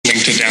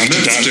to Down to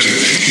Dunk.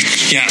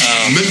 Yeah.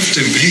 Miffed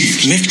and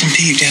peeved. Miffed and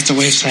peeved. That's a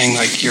way of saying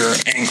like you're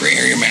angry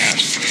or you're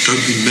mad. Don't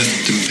be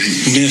miffed and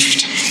peeved.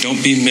 Miffed. Don't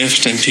be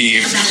miffed and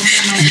peeved.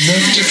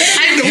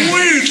 I know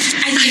it.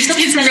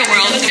 It's a real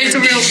world. It's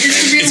a real word.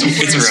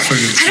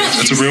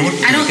 It's a real one?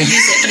 I don't use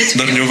it, but it's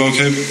Not in your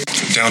vocab?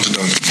 Down to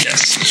Dunk.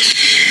 Yes.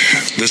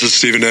 This is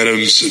Stephen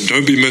Adams.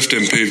 Don't be miffed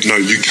and peeved. No,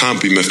 you can't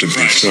be miffed and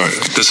peeved. Sorry.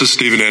 This is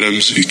Stephen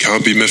Adams. You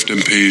can't be miffed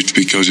and peeved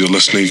because you're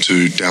listening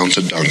to Down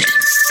to Dunk.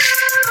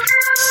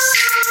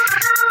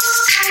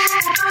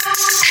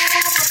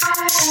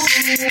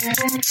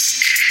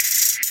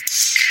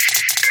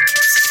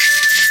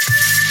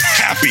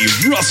 Happy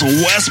Russell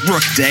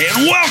Westbrook Day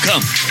and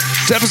welcome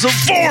to episode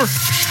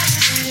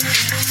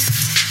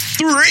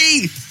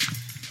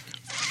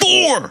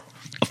 4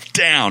 of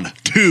Down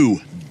to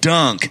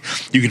Dunk.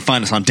 You can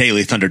find us on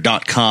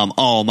dailythunder.com,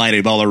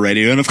 Almighty Baller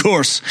Radio, and of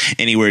course,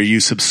 anywhere you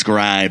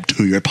subscribe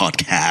to your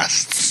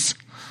podcasts.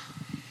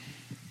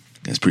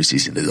 Guys,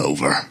 preseason is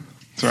over.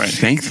 That's right.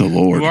 Thank the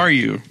Lord. Who are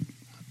you?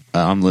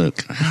 I'm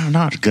Luke. I'm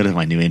not good at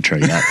my new intro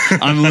yet.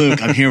 I'm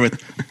Luke. I'm here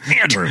with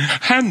Andrew.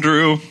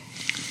 Andrew.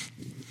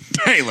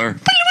 Taylor.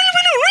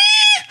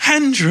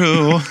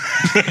 Andrew.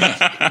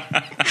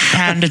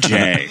 And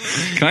Jay.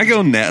 Can I go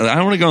I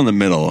don't want to go in the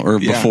middle or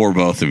before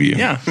both of you.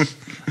 Yeah.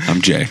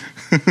 I'm Jay.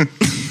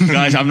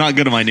 Guys, I'm not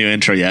good at my new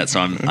intro yet,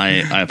 so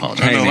I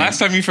apologize. I know, last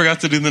time you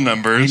forgot to do the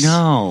numbers. I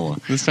know.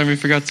 This time you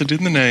forgot to do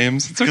the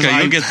names. It's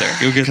okay. You'll get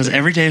there. Because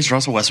every day is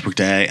Russell Westbrook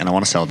Day, and I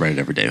want to celebrate it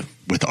every day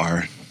with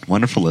our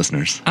wonderful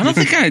listeners. I don't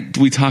think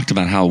we talked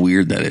about how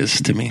weird that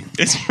is to me.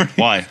 It's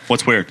Why?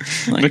 What's weird?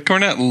 Mick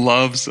Cornett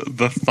loves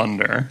the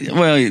Thunder.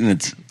 Well,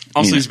 it's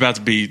Also, he's about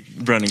to be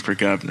running for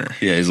governor.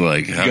 yeah. He's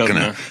like, how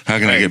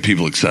can I get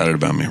people excited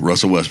about me?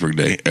 Russell Westbrook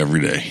Day every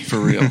day. For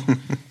real.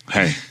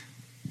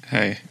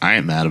 Hey, I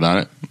ain't mad about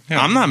it.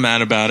 Yeah. I'm not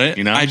mad about it.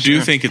 You know? I do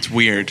Sure. think it's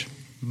weird.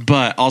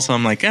 But also,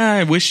 I'm like,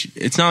 I wish.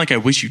 It's not like I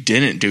wish you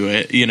didn't do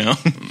it, you know?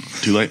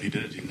 Too late. He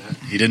didn't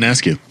He didn't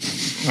ask you.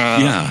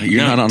 Yeah,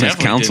 you're not on his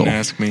definitely council. Didn't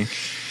ask me.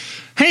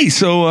 Hey,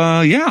 so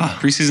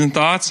Preseason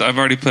thoughts? I've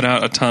already put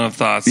out a ton of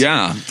thoughts.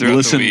 throughout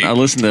the week. I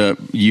listened to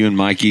you and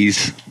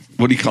Mikey's.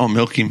 What do you call them?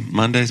 Milky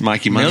Mondays?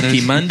 Mikey Mondays?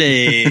 Milky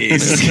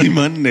Mondays. Milky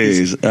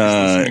Mondays.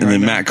 And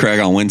then Matt Craig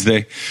on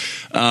Wednesday.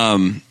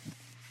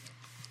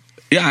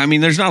 Yeah, I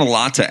mean, there's not a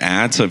lot to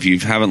add. So if you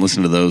haven't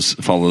listened to those,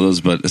 follow those.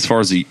 But as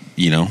far as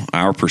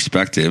our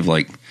perspective,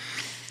 like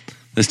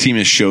this team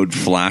has showed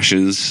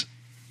flashes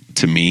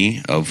to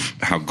me of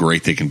how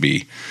great they can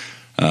be.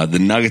 The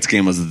Nuggets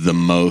game was the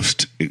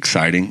most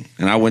exciting,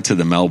 and I went to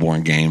the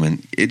Melbourne game,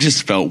 and it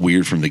just felt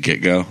weird from the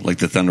get go. Like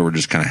the Thunder were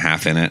just kind of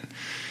half in it,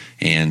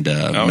 and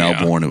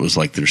Melbourne, it was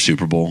like their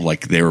Super Bowl.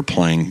 Like they were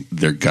playing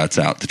their guts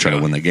out to try to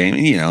win the game,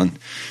 and and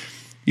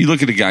you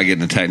look at a guy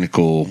getting a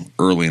technical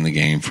early in the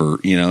game for,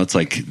 it's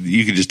like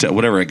you could just tell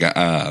whatever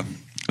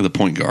the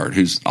point guard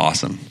who's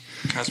awesome.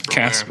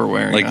 Casper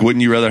Ware. Like,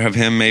 wouldn't you rather have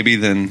him maybe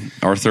than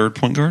our third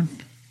point guard?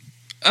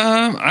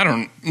 I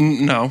don't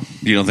know.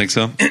 You don't think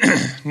so?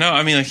 No,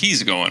 I mean, like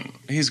he's going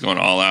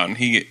all out,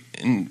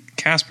 and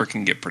Casper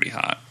can get pretty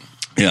hot.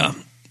 Yeah.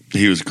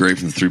 He was great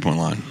from the 3-point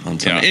line on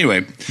Sunday. Yeah.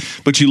 Anyway,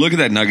 but you look at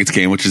that Nuggets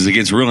game, which is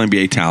against real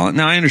NBA talent.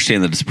 Now, I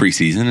understand that it's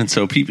preseason, and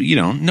so people,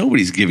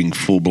 nobody's giving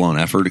full-blown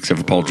effort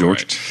except for Paul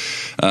George.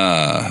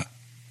 Right.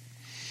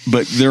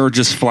 But there are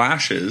just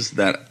flashes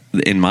that,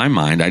 in my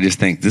mind, I just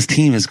think this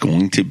team is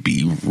going to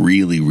be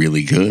really,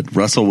 really good.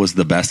 Russell was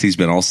the best he's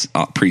been all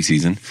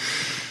preseason.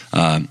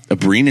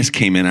 Abrinas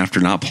came in after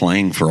not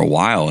playing for a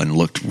while and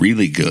looked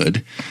really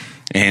good,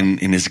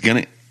 and is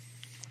going to.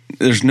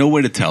 There's no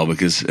way to tell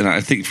because, and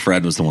I think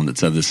Fred was the one that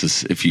said this,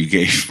 is if you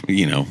gave,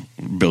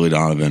 Billy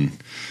Donovan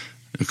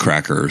a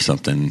cracker or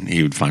something,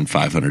 he would find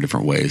 500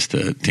 different ways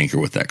to tinker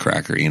with that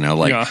cracker,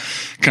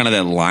 kind of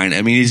that line.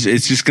 I mean,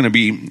 it's just going to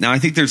be, now I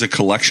think there's a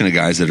collection of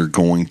guys that are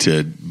going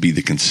to be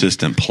the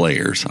consistent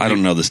players. I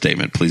don't know the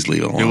statement. Please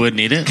leave it alone. You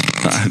wouldn't eat it?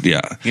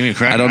 Yeah. Give me a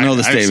cracker. I don't know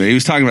the statement. He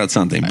was talking about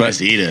something, but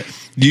just eat it.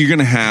 You're going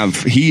to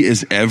have, he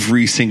is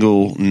every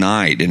single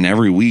night and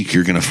every week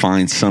you're going to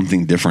find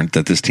something different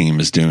that this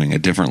team is doing, a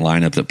different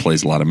lineup that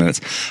plays a lot of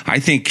minutes. I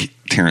think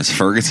Terrence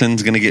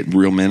Ferguson's going to get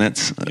real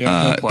minutes,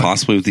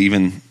 possibly with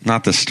even,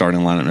 not the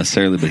starting lineup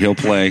necessarily, but he'll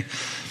play.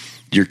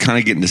 You're kind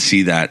of getting to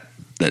see that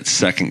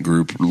second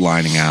group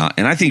lining out.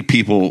 And I think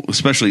people,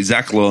 especially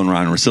Zach Lowe and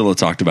Ryan Russillo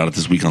talked about it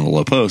this week on the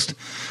Low Post.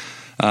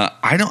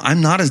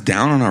 I'm not as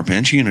down on our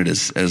bench unit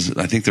as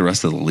I think the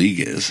rest of the league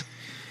is.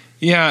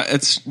 Yeah,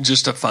 it's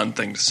just a fun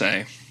thing to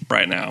say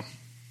right now.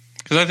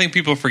 Because I think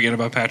people forget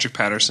about Patrick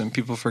Patterson.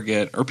 People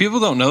forget, or people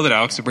don't know that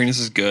Alex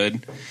Abrinas is good.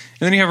 And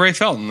then you have Ray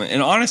Felton.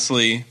 And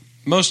honestly,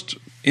 most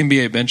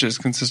NBA benches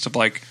consist of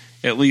like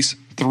at least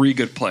 3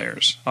 good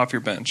players off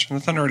your bench. And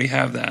the Thunder already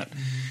have that.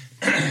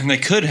 And they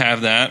could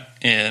have that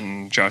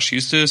in Josh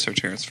Eustace or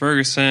Terrence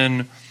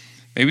Ferguson.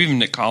 Maybe even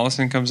Nick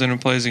Collison comes in and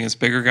plays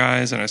against bigger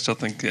guys. And I still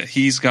think that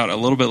he's got a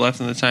little bit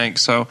left in the tank.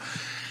 So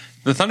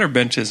the Thunder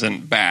bench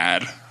isn't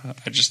bad.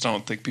 I just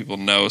don't think people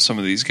know some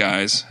of these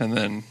guys, and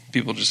then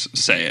people just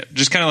say it.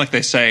 Just kind of like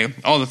they say,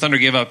 the Thunder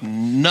gave up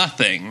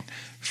nothing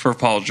for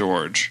Paul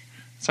George.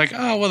 It's like,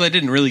 oh, well, they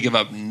didn't really give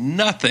up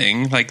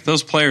nothing. Like,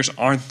 those players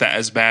aren't that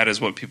as bad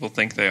as what people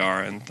think they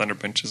are, and Thunder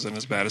bench isn't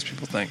as bad as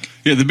people think.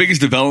 Yeah, the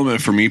biggest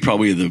development for me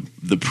probably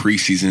the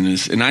preseason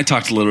is, and I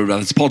talked a little bit about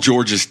this, Paul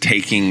George is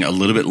taking a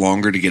little bit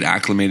longer to get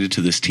acclimated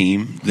to this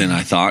team than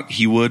I thought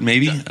he would,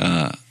 maybe.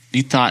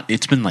 You thought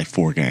it's been like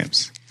 4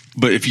 games.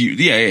 But if you,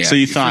 yeah. So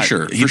you thought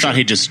for sure,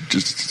 he'd just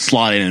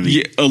slot in and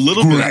be a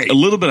little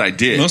bit. I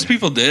did. Most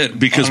people did,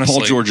 because honestly.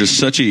 Paul George is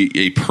such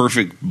a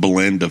perfect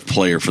blend of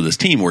player for this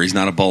team, where he's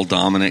not a ball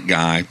dominant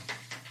guy.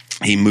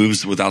 He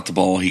moves without the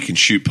ball. He can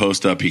shoot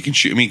post up. He can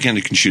shoot. I mean, he kind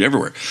of can shoot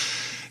everywhere.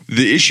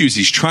 The issue is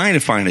he's trying to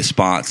find his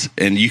spots,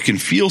 and you can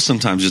feel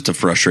sometimes just a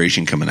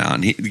frustration coming out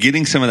and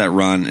getting some of that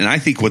run. And I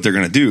think what they're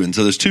going to do, and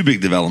so there's 2 big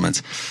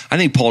developments. I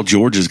think Paul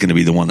George is going to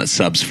be the one that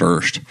subs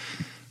first.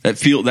 That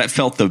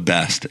felt the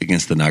best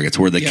against the Nuggets,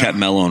 where they kept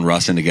Melo and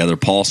Russ in together.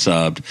 Paul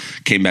subbed,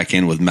 came back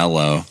in with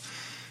Melo,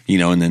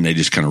 and then they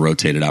just kind of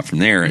rotated out from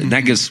there. And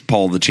that gives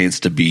Paul the chance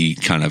to be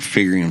kind of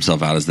figuring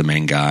himself out as the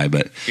main guy.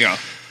 But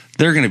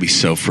they're going to be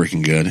so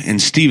freaking good.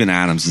 And Steven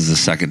Adams is the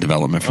second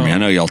development for me. I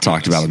know y'all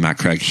talked about it with Matt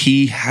Craig.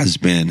 He has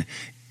been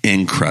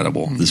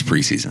incredible this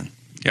preseason.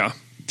 Yeah.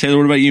 Taylor,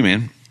 what about you,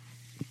 man?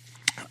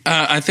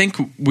 I think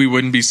we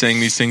wouldn't be saying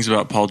these things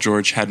about Paul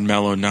George had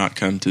Melo not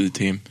come to the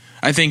team.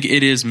 I think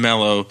it is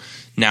Melo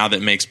now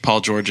that makes Paul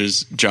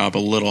George's job a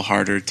little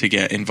harder to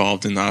get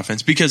involved in the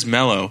offense, because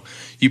Melo,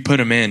 you put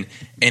him in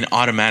and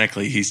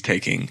automatically he's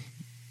taking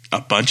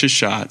a bunch of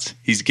shots.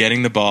 He's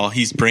getting the ball.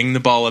 He's bringing the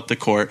ball up the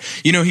court.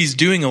 He's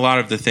doing a lot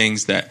of the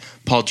things that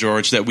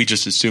we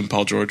just assumed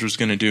Paul George was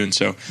going to do. And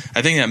so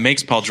I think that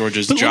makes Paul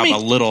George's job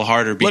a little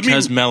harder,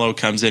 because Melo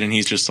comes in and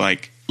he's just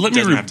like,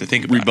 doesn't have to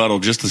think about rebuttal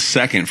it. Just a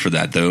second for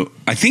that, though.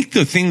 I think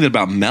the thing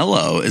about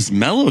Melo is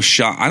Melo's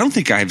shot, I don't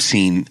think I have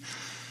seen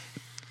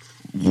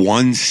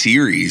one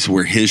series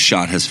where his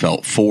shot has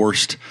felt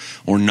forced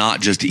or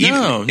not just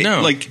even.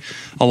 No. Like,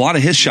 a lot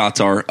of his shots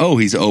are,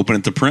 he's open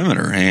at the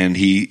perimeter, and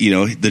he,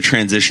 the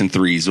transition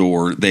threes,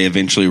 or they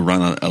eventually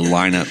run a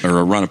lineup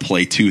or run a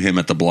play to him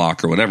at the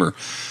block or whatever.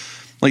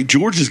 Like,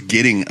 George is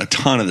getting a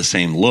ton of the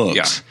same looks.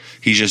 Yeah.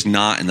 He's just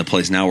not in the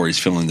place now where he's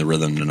feeling the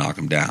rhythm to knock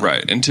him down.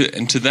 Right. And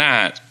to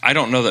that, I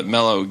don't know that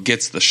Melo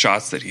gets the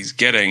shots that he's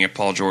getting if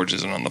Paul George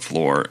isn't on the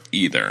floor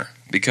either,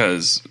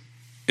 because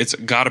it's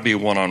got to be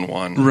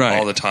one-on-one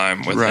all the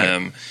time with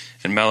him.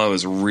 And Melo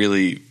is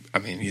really,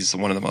 he's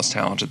one of the most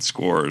talented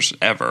scorers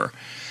ever.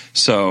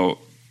 So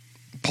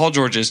Paul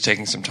George is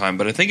taking some time,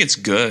 but I think it's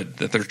good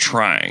that they're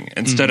trying.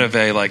 Instead of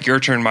your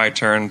turn, my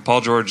turn, Paul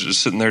George is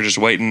sitting there just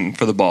waiting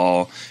for the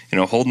ball,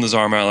 holding his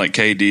arm out like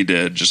KD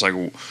did, just like,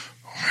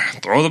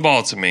 throw the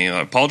ball to me.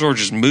 Paul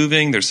George is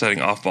moving. They're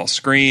setting off-ball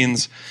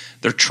screens.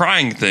 They're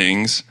trying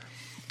things,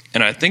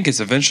 and I think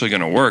it's eventually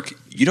going to work.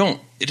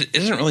 It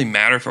doesn't really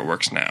matter if it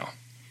works now.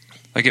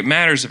 Like, it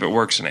matters if it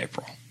works in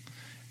April.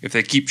 If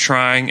they keep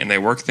trying and they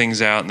work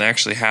things out and they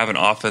actually have an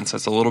offense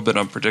that's a little bit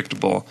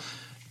unpredictable,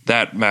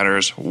 that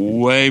matters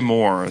way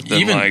more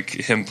than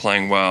him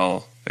playing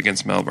well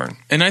against Melbourne.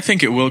 And I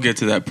think it will get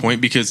to that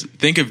point, because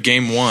think of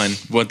game 1,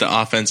 what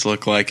the offense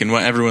looked like and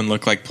what everyone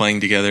looked like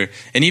playing together,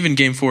 and even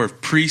game 4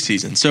 of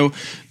preseason. So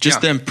just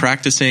them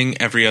practicing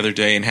every other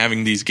day and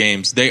having these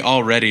games, they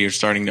already are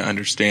starting to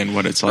understand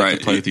what it's like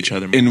to play with each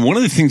other. And one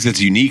of the things that's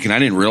unique, and I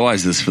didn't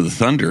realize this for the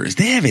Thunder, is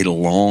they have a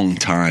long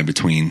time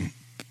between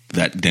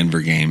that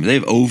Denver game. They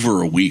have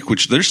over a week,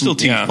 which there's still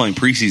teams playing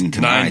preseason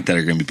tonight that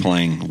are going to be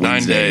playing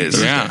Wednesday. 9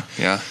 days.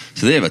 Yeah.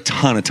 So they have a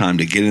ton of time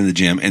to get in the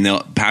gym, and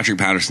Patrick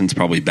Patterson's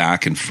probably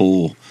back in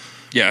full.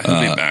 Yeah,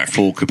 he'll be back.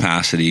 Full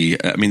capacity.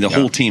 The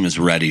whole team is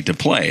ready to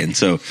play. And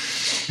so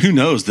who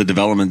knows the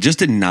development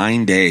just in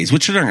 9 days,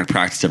 which they're not going to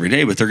practice every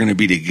day, but they're going to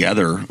be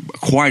together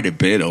quite a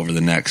bit over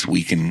the next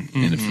week and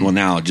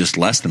now just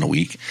less than a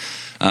week.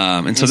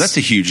 And so that's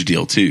a huge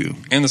deal too.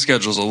 And the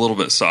schedule's a little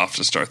bit soft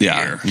to start the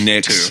year.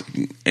 Knicks.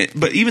 Too.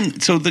 But even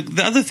so,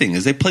 the other thing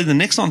is they play the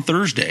Knicks on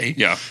Thursday.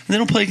 Yeah. And they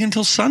don't play again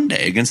until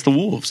Sunday against the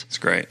Wolves. It's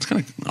great. It's kind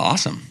of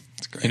awesome.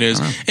 It's great. It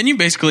is. And you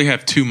basically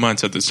have 2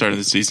 months at the start of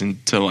the season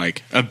to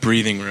a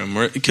breathing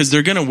room, because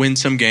they're going to win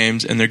some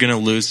games and they're going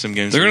to lose some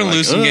games. They're going to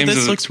lose some games.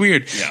 This looks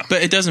weird. Yeah.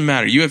 But it doesn't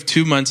matter. You have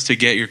 2 months to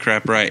get your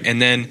crap right. And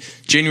then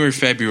January,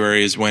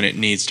 February is when it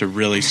needs to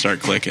really start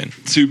clicking.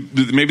 So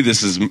maybe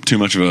this is too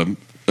much of an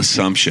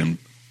assumption.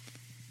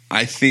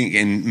 I think,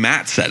 and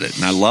Matt said it,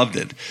 and I loved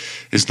it,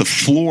 is the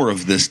floor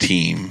of this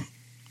team,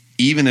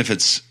 even if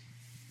it's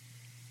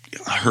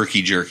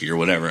herky-jerky or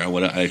whatever,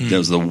 that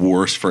was the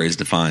worst phrase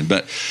to find,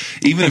 but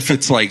even if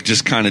it's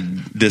just kind of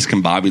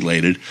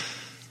discombobulated,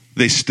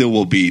 they still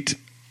will beat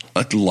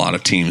a lot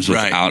of teams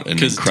without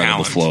an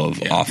incredible flow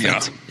of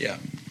offense. Yeah.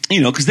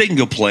 Because they can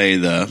go play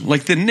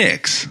the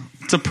Knicks.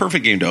 It's a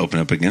perfect game to open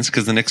up against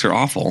because the Knicks are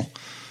awful.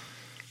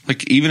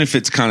 Even if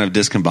it's kind of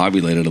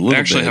discombobulated a little bit. They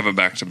actually have a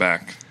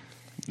back-to-back.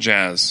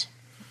 Jazz,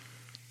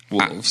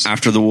 Wolves.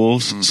 After the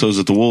Wolves? So is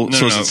it the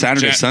Wolves? Is it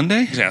Saturday,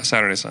 Sunday? Yeah,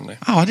 Saturday, Sunday.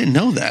 Oh, I didn't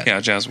know that.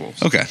 Yeah, Jazz,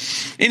 Wolves. Okay.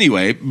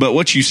 Anyway, but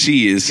what you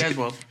see is Jazz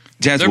Wolves.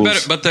 They're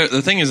better, but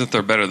the thing is that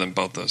they're better than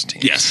both those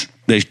teams. Yes.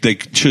 They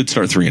should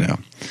start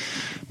 3-0.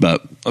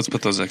 But Let's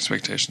put those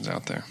expectations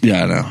out there.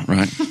 yeah, I know,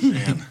 right?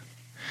 Man,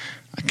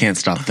 I can't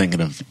stop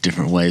thinking of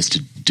different ways to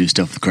do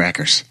stuff with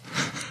crackers.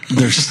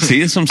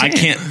 See, that's what I'm I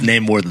saying. can't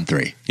name more than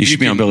 3. You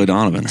should be on Billy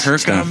Donovan's. Herk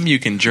stuff. them, you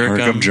can jerk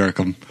them. Jerk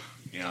them.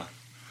 Yeah.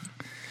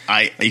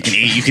 You can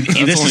eat.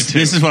 only two.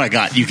 This is what I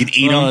got. You can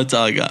eat them, That's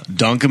all I got.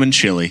 dunk them in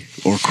chili,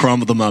 or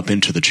crumble them up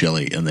into the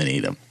chili and then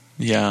eat them.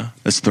 Yeah.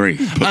 That's 3.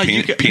 Put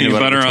you can- Peanut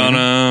butter on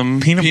them.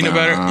 Peanut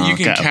butter. You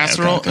can Okay,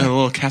 casserole, okay. a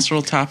little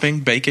casserole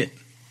topping, bake it.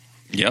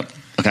 Yep.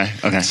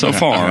 Okay. So okay,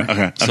 far.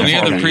 Okay. So any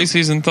far. other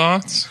preseason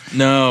thoughts?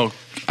 No,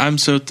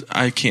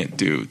 I can't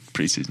do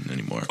preseason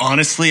anymore.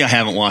 Honestly, I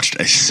haven't watched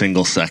a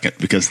single second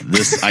because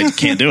I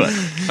can't do it.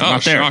 Oh,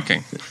 not there.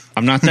 shocking.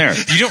 I'm not there.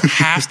 You don't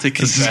have to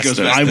confess goes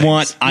those back I things.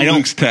 want. I don't.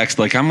 Luke's text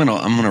like I'm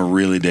gonna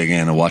really dig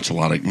in and watch a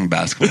lot of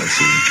basketball this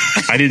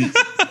season.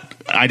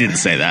 I didn't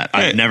say that.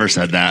 I've never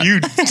said that.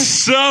 You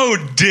so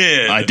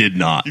did. I did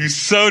not. You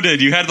so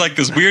did. You had like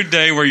this weird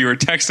day where you were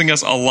texting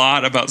us a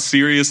lot about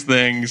serious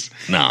things.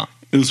 No.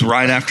 It was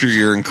right after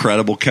your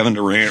incredible Kevin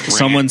Durant. rant.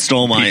 Someone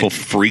stole my. People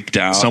freaked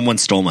out. Someone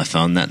stole my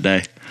phone that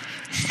day.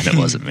 And it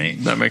wasn't me.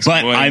 That makes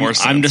but way more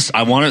sense.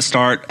 I want to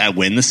start at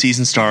when the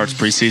season starts,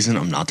 preseason.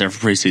 I'm not there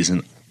for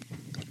preseason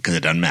because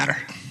it doesn't matter.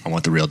 I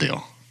want the real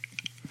deal.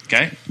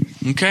 Okay?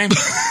 Okay.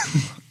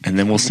 And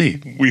then we'll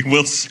see. We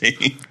will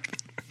see.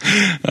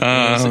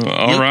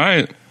 All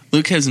right.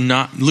 Luke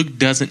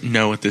doesn't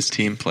know what this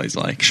team plays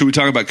like. Should we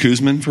talk about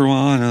Kuzman for a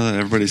while? I know that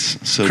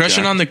everybody's so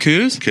Crushing on the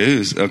Kuz?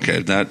 Kuz.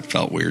 Okay, that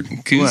felt weird.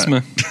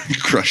 Kuzma.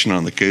 Crushing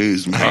on the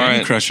Kuz. All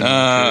right. Crushing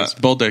on the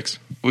Kuz. Bold dicks.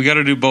 We got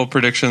to do bold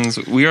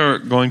predictions. We are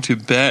going to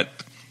bet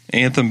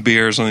Anthem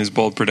beers on these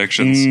bold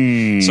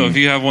predictions. So if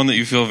you have one that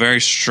you feel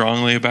very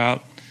strongly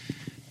about,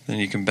 then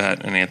you can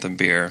bet an Anthem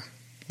beer.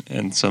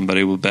 And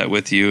somebody will bet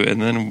with you. And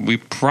then we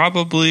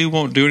probably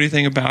won't do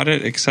anything about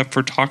it except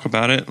for talk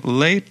about it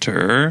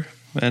later.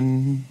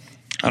 And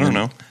I don't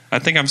know. I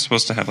think I'm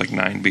supposed to have like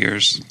 9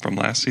 beers from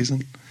last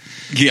season.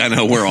 Yeah, I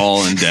know. We're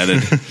all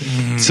indebted.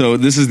 So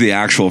this is the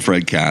actual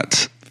Fred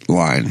Katz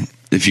line.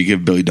 If you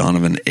give Billy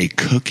Donovan a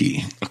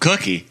cookie,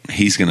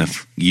 he's going to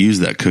use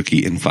that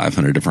cookie in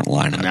 500 different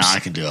lineups. Now I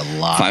can do a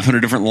lot. 500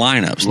 different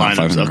lineups. Not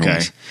 500 okay.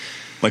 ones.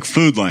 Like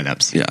food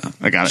lineups. Yeah.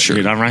 I got it. Sure.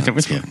 Dude, I'm right there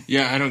with you.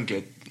 Yeah, I don't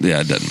get. Yeah,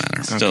 it doesn't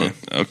matter. Still,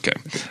 okay.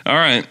 All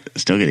right.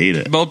 Still gonna eat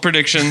it. Bold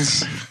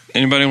predictions.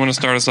 Anybody want to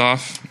start us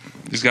off?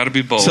 He's got to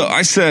be bold. So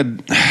I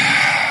said,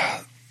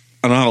 I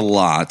don't have a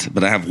lot,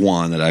 but I have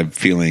one that I'm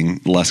feeling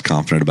less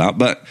confident about.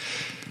 But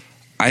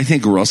I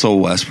think Russell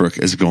Westbrook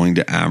is going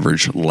to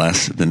average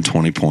less than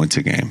 20 points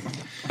a game.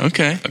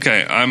 Okay.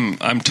 Okay,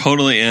 I'm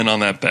totally in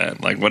on that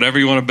bet. Like whatever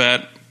you want to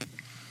bet,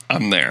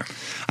 I'm there.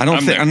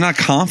 I'm not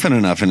confident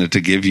enough in it to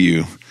give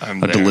you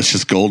I'm a there.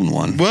 delicious golden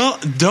one. Well,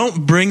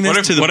 don't bring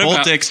this to the Bold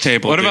about, Dicks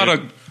table. What dude.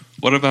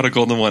 about a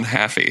golden one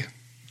halfie?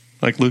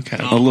 Like Luke had.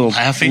 A little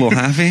halfy? A little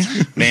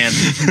halfy? Man,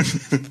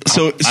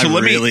 So I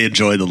let really me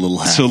enjoy the little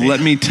half. So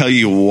let me tell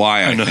you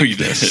why I know think you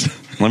this.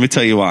 did. Let me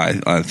tell you why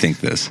I think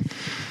this.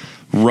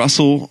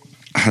 Russell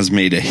has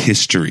made a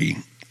history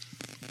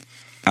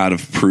out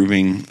of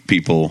proving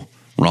people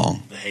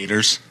wrong. the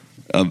haters.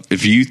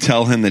 If you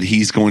tell him that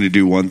he's going to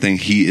do one thing,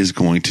 he is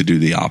going to do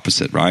the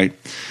opposite, right?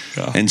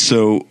 Yeah. And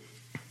so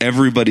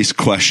everybody's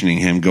questioning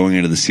him going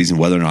into the season,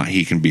 whether or not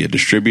he can be a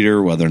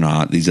distributor, whether or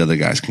not these other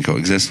guys can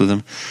coexist with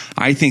him.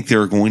 I think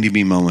there are going to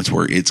be moments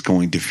where it's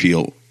going to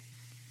feel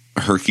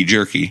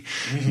herky-jerky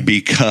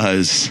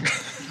because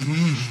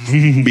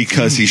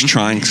he's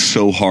trying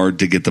so hard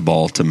to get the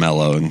ball to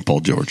Melo and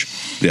Paul George,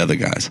 the other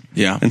guys.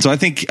 Yeah. And so I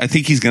think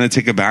he's going to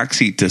take a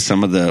backseat to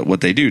some of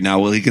what they do. Now,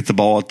 will he get the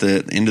ball at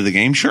the end of the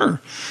game? Sure.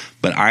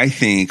 But I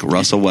think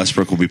Russell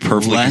Westbrook will be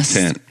perfectly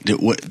content.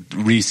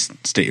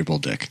 Restate your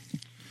bold dick.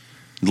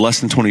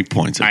 Less than 20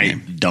 points a I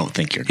game. don't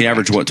think you're. He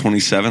averaged,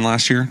 27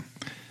 last year?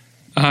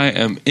 I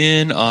am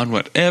in on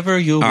whatever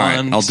you All right,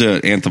 want. I'll do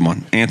it. Anthem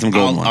one. Anthem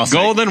golden one. I'll say-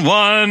 Golden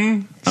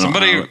one.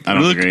 Somebody, I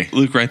don't agree.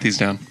 Luke, write these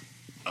down.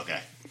 Okay.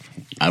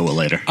 I will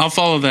later. I'll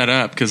follow that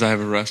up because I have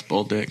a Russ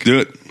Bold Dick. Do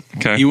it.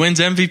 Okay. He wins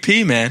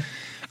MVP, man.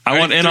 I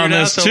want in threw on it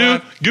this out too.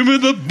 the Give me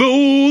the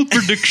bold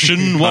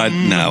prediction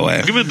one. No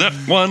way. Give me that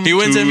one. He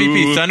wins too.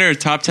 MVP. Thunder are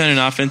top 10 in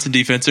offense and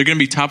defense. They're going to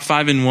be top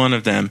 5 in one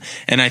of them.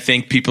 And I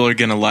think people are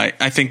going to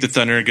I think the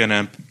Thunder are going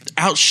to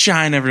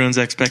outshine everyone's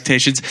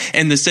expectations.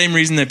 And the same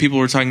reason that people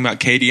were talking about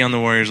KD on the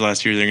Warriors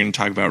last year, they're going to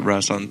talk about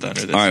Russ on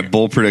Thunder this All right, year.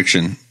 bold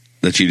prediction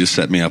that you just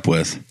set me up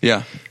with.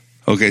 Yeah.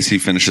 OKC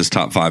finishes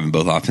top 5 in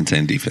both offense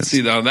and defense. See,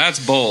 though, that's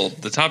bold.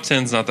 The top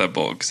 10's not that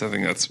bold because I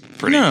think that's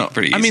pretty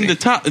easy. I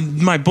mean,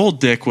 my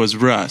Bold Dick was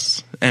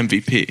Russ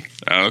MVP.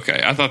 Oh,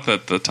 okay. I thought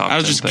that the top I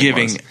was 10 just thing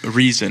giving was.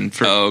 reason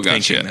for Oh,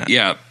 thinking gotcha. that.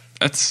 Yeah,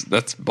 that's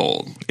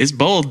bold. It's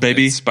bold,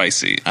 baby. It's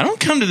spicy. I don't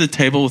come to the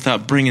table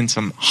without bringing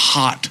some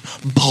hot,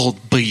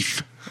 bold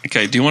beef.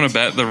 Okay, do you want to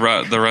bet the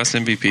Russ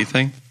MVP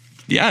thing?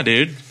 Yeah,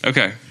 dude.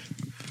 Okay,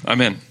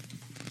 I'm in.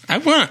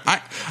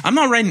 I'm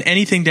not writing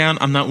anything down.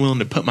 I'm not willing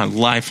to put my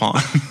life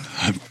on.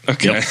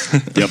 Okay.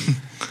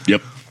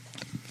 Yep.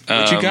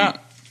 What you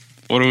got?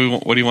 What do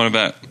you want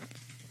to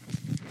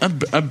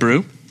bet? A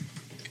brew.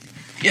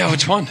 Yeah,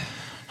 which one?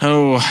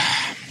 Oh,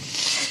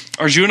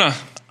 Arjuna.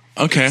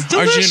 okay.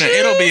 Arjuna.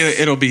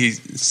 It'll be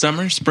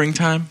summer,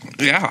 springtime.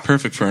 Yeah.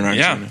 Perfect for an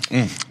Arjuna.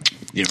 Yeah.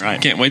 You're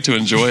right. Can't wait to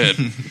enjoy it.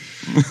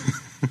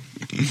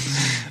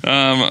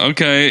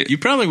 Okay. You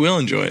probably will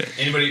enjoy it.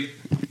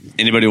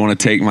 Anybody want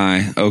to take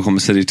my Oklahoma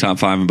City top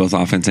 5 in both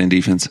offense and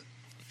defense?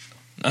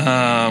 So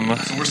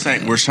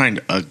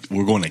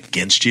we're going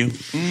against you.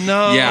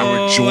 No. Yeah,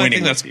 we're I joining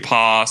think with that's you.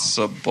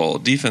 possible.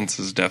 Defense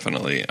is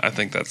definitely, I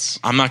think that's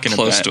I'm not gonna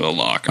close bet. to a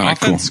lock. All right,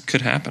 Offense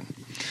could happen.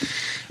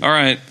 All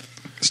right.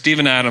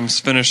 Steven Adams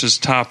finishes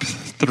top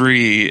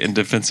 3 in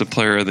Defensive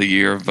Player of the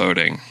Year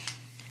voting.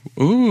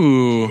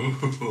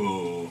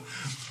 Ooh.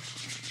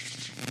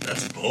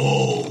 That's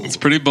bold. It's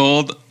pretty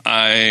bold.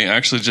 I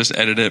actually just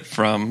edited it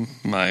from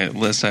my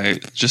list. I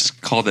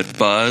just called it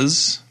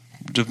Buzz.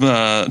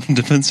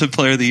 Defensive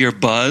Player of the Year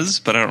Buzz,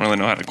 but I don't really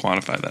know how to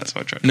quantify that, so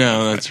I tried.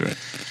 No, that's right.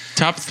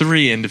 Top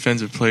 3 in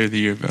Defensive Player of the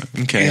Year vote.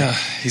 Okay. Yeah,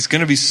 he's going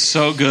to be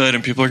so good,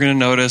 and people are going to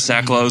notice.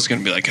 Zach Lowe is going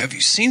to be like, "Have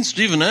you seen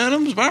Steven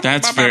Adams?"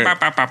 That's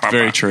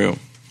very true.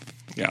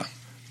 Yeah,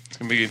 it's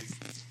going to be.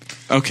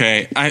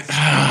 Okay. I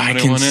can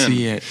Anyone in?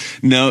 see it.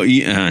 No,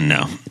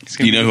 no. gonna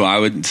You know be- who I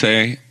would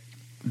say?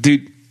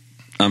 Dude,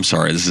 I'm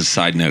sorry. This is a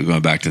side note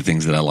going back to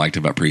things that I liked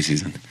about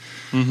preseason.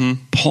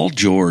 Mm-hmm. Paul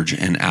George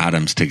and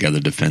Adams together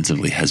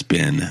defensively has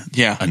been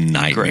a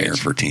nightmare great.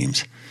 for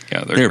teams.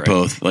 Yeah, They're great.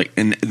 both like,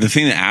 and the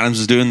thing that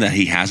Adams is doing that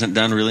he hasn't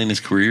done really in his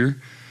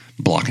career,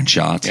 blocking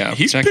shots. Yeah,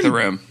 He's check been- the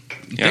rim.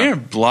 They're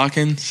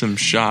blocking some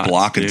shots.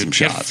 blocking dude. some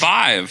He had shots.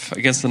 5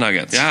 against the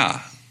Nuggets. Yeah,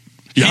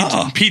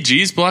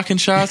 PG's blocking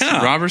shots.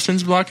 Yeah.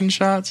 Robertson's blocking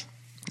shots.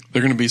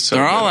 They're going to be so.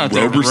 They're all good. out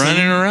there Roberson?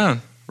 running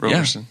around.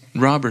 Roberson.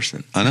 Yeah.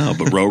 Roberson. I know,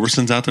 but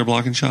Roberson's out there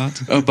blocking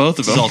shots. Oh, both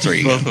of them. It's alter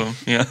ego. Both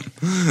of them.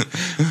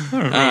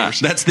 Yeah.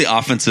 That's the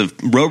offensive.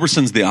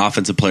 Roberson's the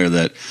offensive player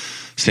that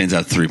stands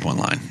out at the 3-point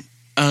line.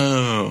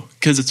 Oh,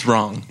 because it's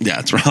wrong. Yeah,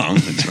 it's wrong.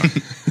 It's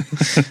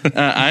wrong.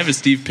 I have a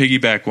Steve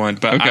piggyback one,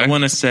 but Okay. I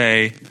want to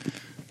say,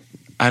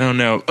 I don't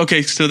know.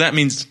 Okay, so that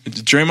means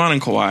Draymond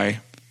and Kawhi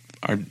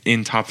are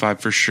in top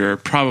 5 for sure.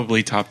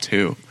 Probably top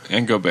 2.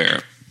 And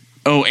Gobert.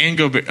 Oh, and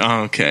Gobert.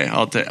 Oh, okay,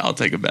 I'll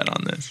take a bet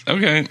on this.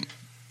 Okay.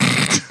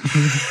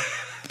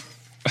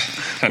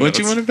 What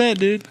you want to bet,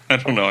 dude? I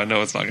don't know. I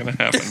know it's not going to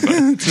happen, but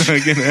It's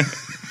not gonna.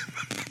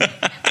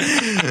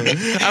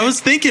 I was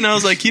thinking, I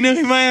was like, he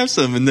might have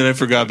some, and then I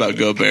forgot about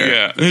Gobert.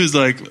 Yeah. Who's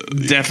like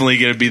definitely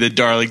going to be the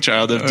darling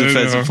child of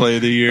Defensive Player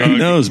of the Year. Who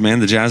knows, man?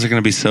 The Jazz are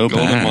going to be so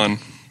golden bad. one.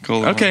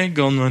 Golden Okay,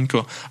 golden one,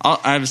 cool.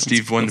 I have a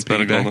Steve one let's to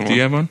bet a piggyback. golden Do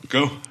you one. have one?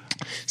 Go.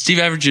 Steve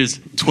averages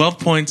 12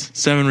 points,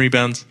 7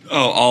 rebounds,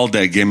 Oh, all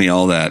day. Give me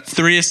all that.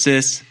 3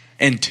 assists,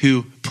 and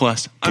 2+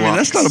 blocks. I mean,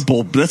 that's not a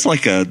bull. That's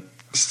like a one.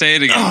 Say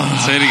it again.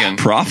 Say it again.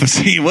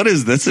 prophecy. What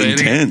is that's Say it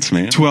again. intense,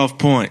 man? 12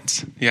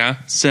 points, Yeah.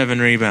 7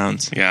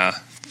 rebounds, Yeah.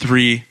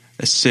 3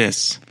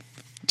 assists,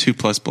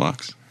 2+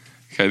 blocks,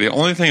 Okay. The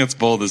only thing that's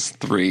bold is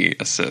 3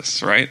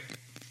 assists, right?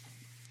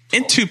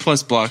 and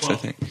 2+ blocks. I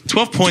think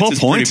 12 points. 12 is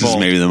points pretty is bold.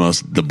 maybe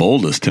the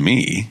boldest to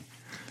me.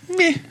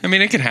 Meh. I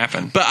mean, it could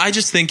happen. But I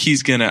just think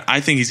he's gonna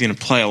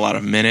play a lot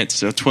of minutes.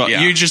 So 12.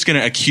 Yeah. You're just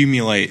gonna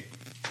accumulate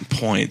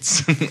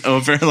points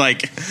over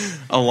like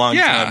a long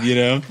Yeah. time. You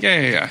know.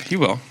 Yeah. He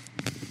will.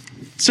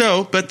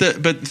 So, but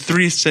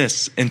 3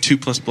 assists and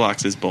 2+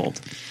 blocks is bold.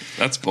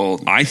 That's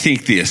bold. I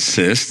think the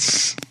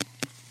assists.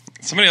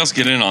 Somebody else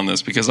get in on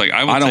this because, like,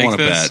 I will I don't take want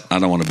to this. bet. I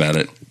don't want to bet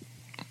it.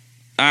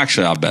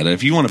 Actually, I'll bet it.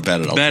 If you want to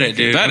bet it, I'll Bet take it,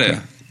 dude. Bet Okay.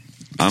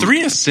 it.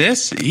 3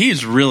 assists.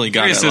 He's really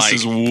got 3 it. assists Like,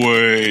 is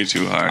way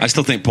too high. I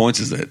still think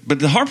points is it. But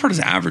the hard part is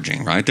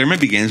averaging, right? There may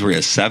be games where he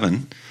has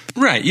 7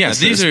 right. Yeah.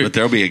 assists, These are but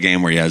there'll be a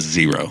game where he has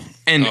 0.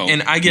 and Oh,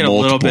 I get a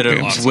little bit of.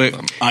 multiple games. Wait,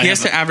 Lots of he has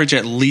to average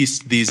at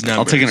least these numbers.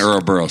 I'll take an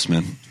Ouroboros,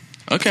 man.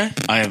 Okay.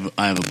 I have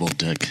a bold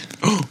take.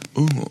 Ooh.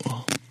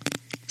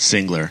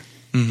 Singler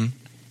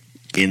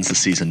ends the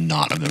season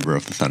not a member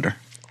of the Thunder.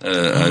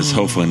 It's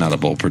hopefully not a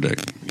bold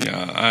predict.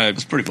 Yeah.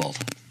 It's pretty bold.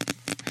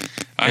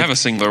 I have a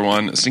Singler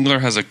one. Singler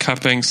has a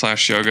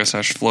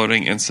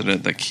cupping/yoga/floating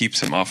incident that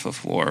keeps him off the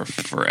floor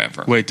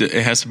forever. Wait, it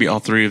has to be all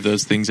 3 of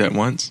those things at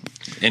once.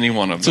 Any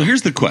one of So them.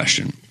 here's the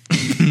question: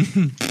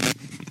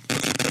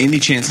 any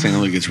chance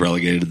Stanley gets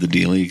relegated to the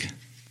D League,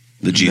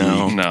 the G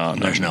No. League? No,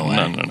 There's no way.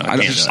 No.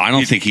 I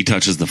don't think he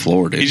touches the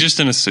floor, dude. He's just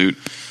in a suit.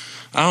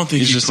 I don't think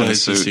He's he just in a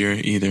plays this suit. year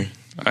either.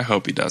 I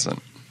hope he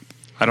doesn't.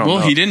 I don't Well,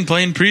 know. he didn't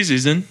play in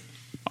preseason.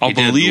 I'll He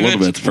did a believe little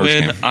bit it the first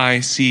when game. I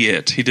see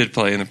it. He did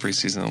play in the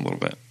preseason a little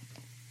bit.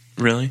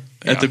 Really?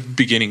 Yeah. At the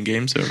beginning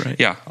games, though, right?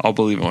 Yeah, I'll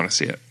believe it when I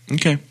see it.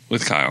 Okay.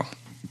 With Kyle.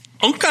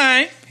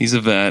 Okay. He's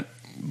a vet.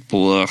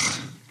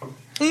 Bluch.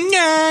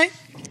 Okay.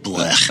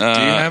 Blech. Do you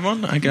have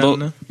one? I got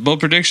one.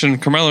 Bold prediction.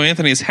 Carmelo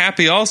Anthony is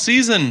happy all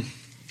season.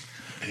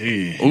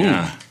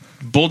 Ooh.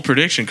 Bold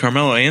prediction.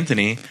 Carmelo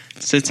Anthony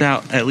sits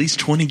out at least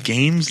 20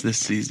 games this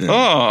season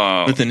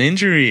Oh. with an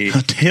injury.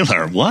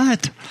 Taylor,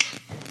 what?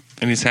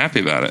 And he's happy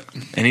about it.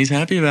 And he's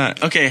happy about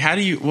it. Okay, how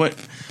do you, what?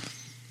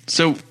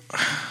 So,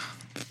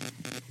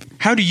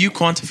 How do you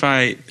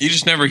quantify? You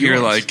just never hear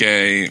Yours. like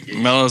a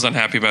Melo's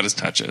unhappy about his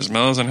touches.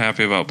 Melo's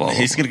unhappy about balls.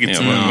 He's gonna get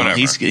whatever.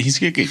 He's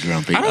gonna get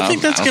grumpy. I don't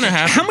think that's going to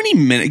happen. How many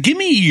minutes? Give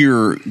me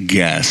your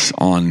guess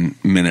on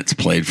minutes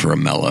played for a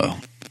Melo.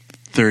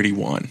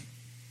 31.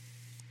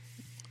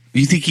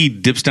 You think he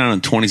dips down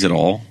in 20s at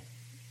all?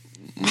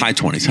 High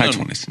 20s, high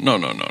 20s. No.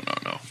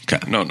 Okay.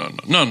 No.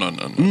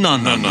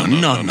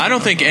 I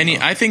don't think any.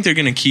 I think they're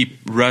going to keep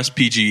Russ,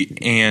 PG,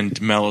 and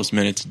Melo's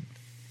minutes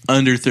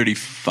under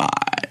 35.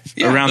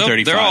 Around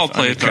 35. They're all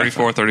played under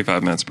 34,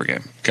 35 minutes per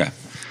game. Okay.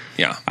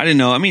 Yeah. I didn't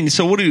know. I mean,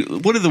 so what do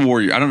the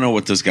Warriors? I don't know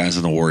what those guys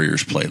in the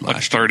Warriors played Like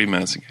last 30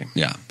 minutes a game.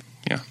 year.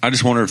 Yeah. I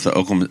just wonder if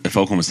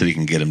Oklahoma City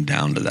can get him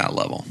down to that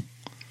level.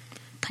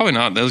 Probably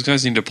not. Those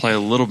guys need to play a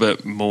little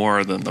bit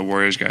more than the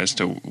Warriors guys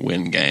to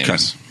win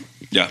games.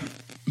 Yeah.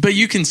 But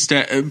you can.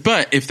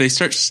 But if they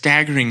start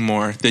staggering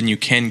more, then you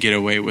can get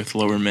away with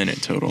lower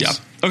minute totals. Yeah.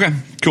 Okay.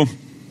 Cool.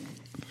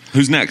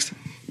 Who's next?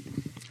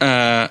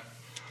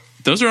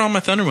 Those are all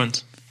my Thunder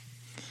ones.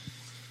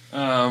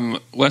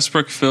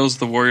 Westbrook fills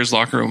the Warriors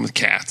locker room with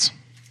cats.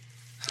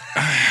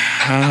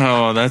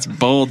 Oh, that's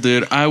bold,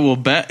 dude. I will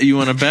bet. You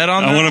want to bet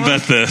on that? I want to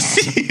bet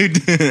this. You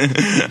did.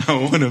 I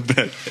want to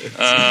bet.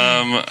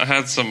 I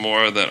had some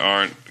more that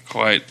aren't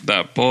quite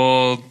that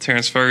bold.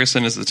 Terrence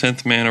Ferguson is the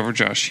 10th man over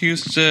Josh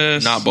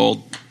Eustace. Not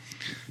bold.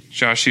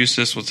 Josh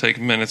Eustace will take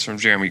minutes from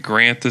Jeremy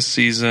Grant this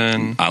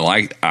season.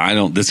 I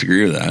don't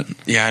disagree with that.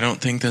 Yeah, I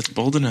don't think that's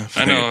bold enough.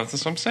 I know. That's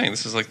what I'm saying.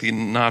 This is like the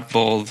not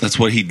bold. That's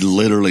what he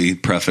literally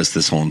prefaced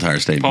this whole entire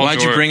statement. Paul Why'd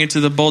you George- bring it to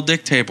the bold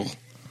dick table?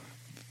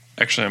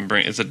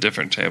 Actually, it's a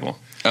different table.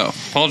 Oh,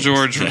 Paul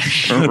George. Pay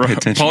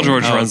attention. Paul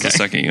George Oh, runs the okay.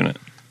 second unit.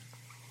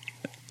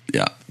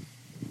 Yeah.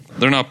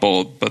 They're not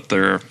bold, but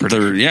they're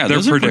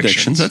Those are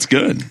predictions. That's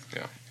good.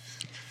 Yeah.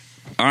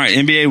 All right,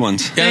 NBA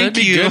ones. yeah, that'd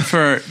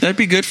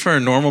be good for a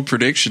normal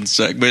prediction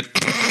segment.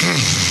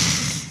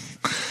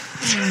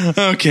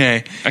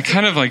 Okay, I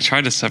kind of like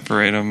tried to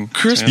separate them.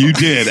 Chris, You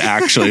did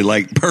actually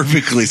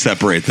perfectly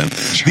separate them.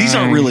 These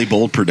aren't really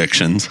bold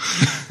predictions,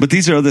 but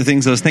these are other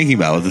things I was thinking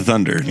about with the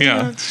Thunder.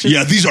 Yeah.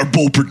 Yeah, these are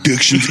bold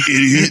predictions,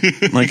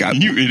 idiot.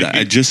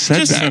 I just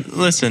said that.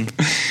 listen.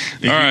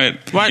 All right.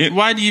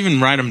 Why do you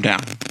even write them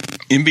down?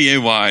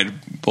 NBA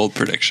wide bold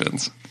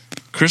predictions.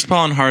 Chris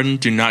Paul and Harden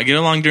do not get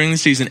along during the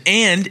season,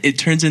 and it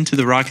turns into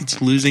the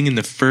Rockets losing in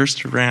the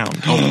first round.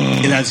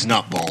 That's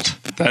not bold.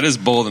 That is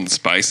bold and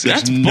spicy.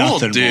 That's There's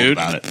bold, nothing dude.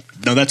 about it.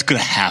 No, that's going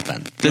to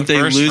happen. That they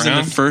first lose in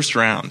round? the first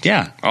round.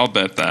 Yeah. I'll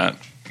bet that.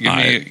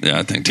 I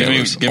think give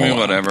me Taylor's all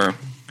whatever.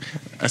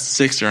 A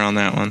sixer on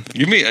that one.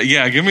 Give me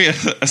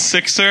a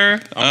sixer.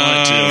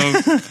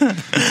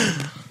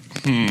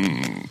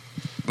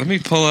 Let me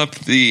pull up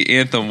the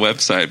Anthem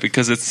website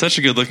because it's such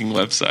a good looking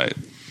website.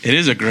 It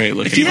is a great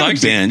looking. If you like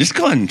haven't been, just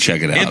go ahead and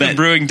check it out.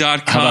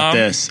 AnthemBrewing.com. How about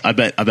this? I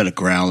bet a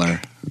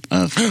growler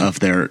of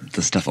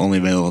the stuff only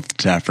available at the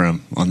tap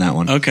room on that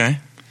one. Okay.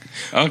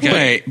 Okay.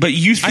 Wait, But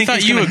you think I thought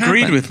it's you gonna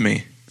agreed happen. with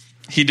me.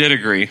 He did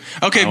agree.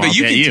 Okay, Oh, but I'll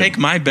you bet can you. take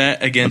my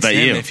bet against I'll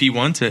bet him you. if he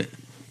wants it.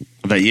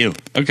 I bet you.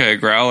 Okay, a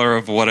growler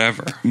of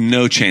whatever.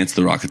 No chance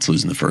the Rockets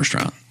lose in the first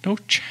round. No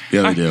chance.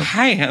 Yeah, they do.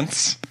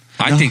 Pants.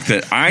 I think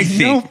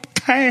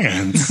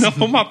Pants.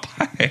 No, my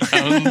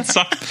pants.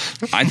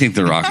 I think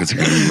the Rockets are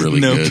going to be really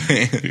No good.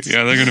 pants.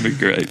 Yeah, they're going to be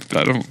great.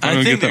 I don't I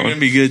think get they're that going to one.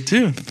 be good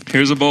too.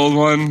 Here's a bold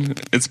one.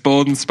 It's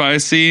bold and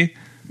spicy.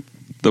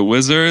 The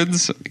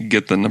Wizards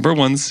get the number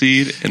 1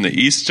 seed in the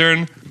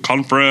Eastern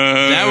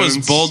Conference. That was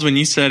bold when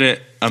you said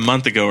it a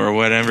month ago or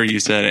whatever you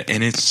said it,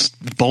 and it's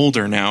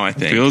bolder now, I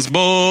think. Feels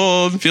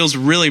bold. Feels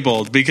really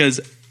bold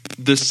because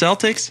the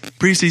Celtics,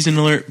 preseason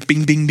alert,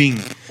 bing, bing, bing.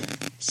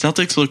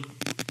 Celtics look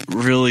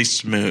really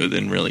smooth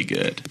and really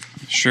good.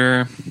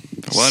 Sure.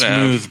 Whatever.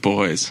 Smooth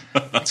boys.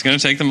 It's going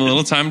to take them a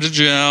little time to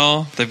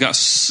gel. They've got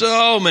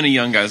so many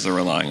young guys they're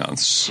relying on.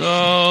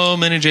 So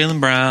many Jaylen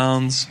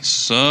Browns.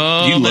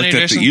 So You many looked at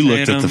Jason you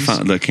looked at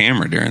Tatums. the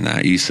camera during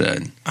that. You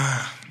said,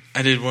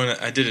 I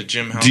did a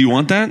Jim Halpert. "Do you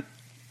want that?"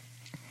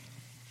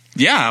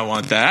 Yeah, I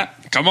want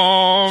that. Come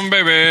on,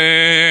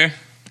 baby.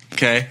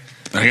 Okay.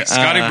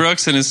 Scotty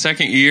Brooks in his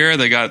second year,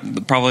 they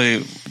got probably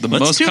the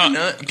Let's most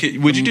do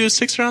would you do a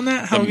sixer on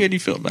that? How good do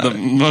you feel about the it?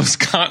 most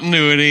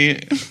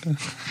continuity.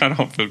 I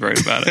don't feel great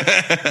about it.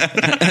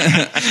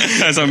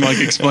 As I'm like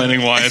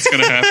explaining why it's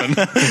going to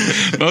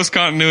happen. Most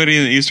continuity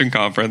in the Eastern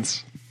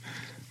Conference.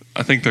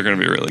 I think they're going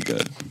to be really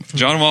good.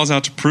 John Wall's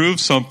out to prove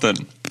something.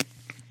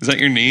 Is that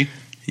your knee?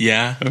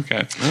 Yeah. Okay.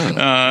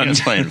 He's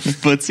playing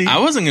footsie. I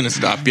wasn't going to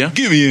stop you.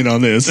 Give me in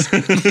on this.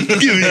 Give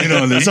me in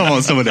on this. I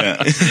want some of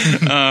that.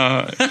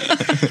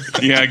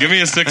 Yeah, give me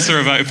a sixer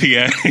of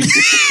IPA.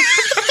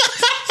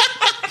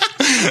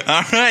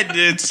 All right,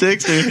 dude,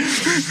 sixer.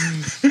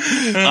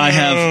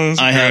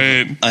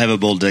 I great. have a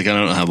bold dick. I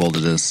don't know how bold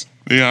it is.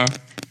 Yeah.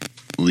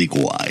 League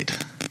wide.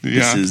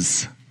 Yeah. This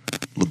is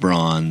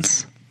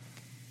LeBron's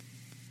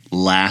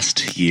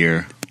last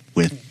year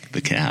with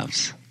the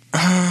Cavs.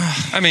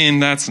 I mean,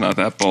 that's not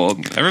that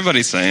bold.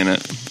 Everybody's saying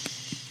it.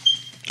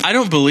 I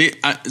don't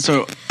believe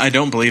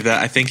that.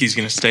 I think he's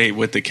going to stay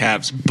with the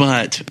Cavs,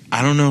 but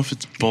I don't know if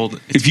it's bold.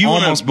 If you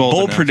want to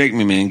bold enough. predict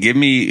me, man, give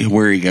me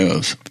where he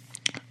goes.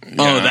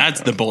 Oh,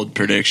 that's the bold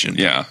prediction.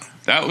 Yeah,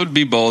 that would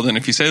be bold. And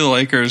if you say the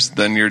Lakers,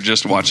 then you're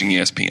just watching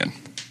ESPN.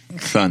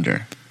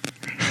 Thunder.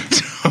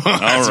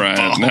 All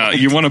right. Now,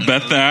 you want to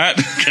bet that?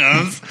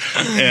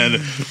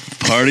 And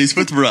parties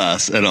with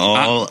Russ and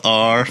all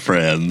our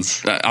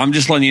friends. I'm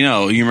just letting you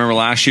know. You remember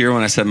last year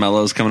when I said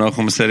Melo's coming to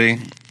Oklahoma City?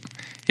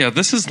 Yeah,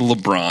 this is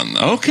LeBron,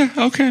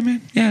 though. Okay,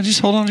 man. Yeah, just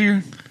hold on to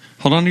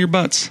your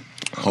butts.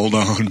 Hold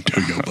on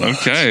to your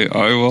butts. Okay,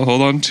 I will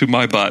hold on to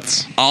my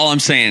butts. All I'm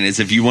saying is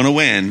if you want to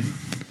win,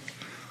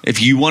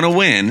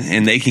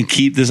 and they can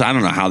keep this, I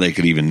don't know how they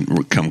could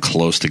even come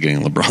close to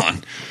getting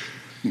LeBron.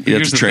 You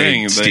have to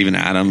trade Steven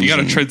Adams. You got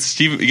to trade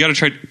Steven. You got to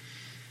trade.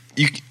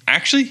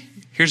 Actually,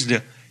 here's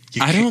the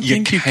deal. I don't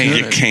think you could.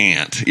 You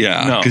can't.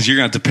 Yeah, No. because you're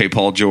going to have to pay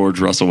Paul George,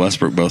 Russell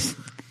Westbrook both.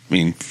 I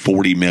mean,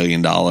 $40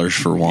 million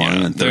for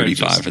one and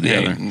 $35 for the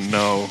other.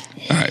 No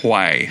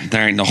way.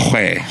 There ain't no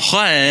way.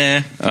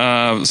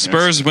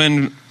 Spurs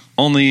win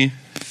only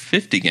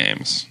 50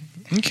 games.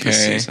 Okay.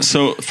 This season.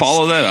 So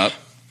follow that up,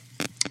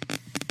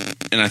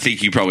 and I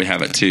think you probably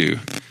have it too.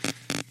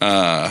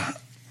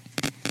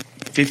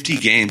 50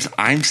 games.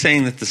 I'm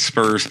saying that the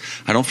Spurs,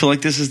 I don't feel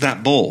like this is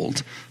that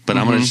bold, but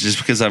I'm going to, just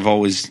because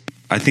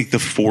I think the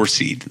 4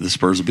 seed, the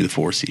Spurs will be the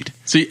 4 seed.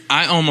 See,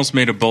 I almost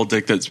made a bold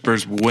dick that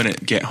Spurs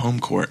wouldn't get home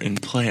court in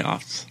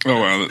playoffs. Oh,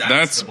 well,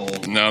 that's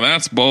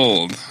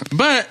bold.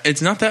 But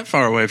it's not that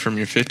far away from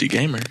your 50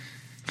 gamer.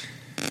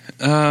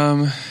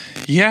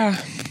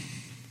 Yeah.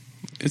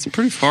 It's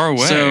pretty far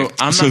away. So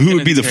who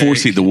would be the 4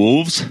 seed? The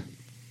Wolves?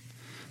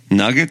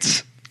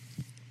 Nuggets?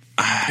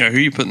 Yeah, who are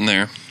you putting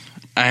there?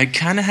 I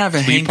kind of have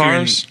a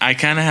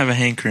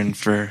hankering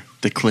for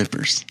the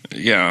Clippers.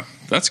 Yeah,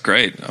 that's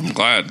great. I'm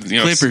glad.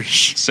 Clippers.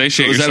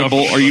 Satiate Is that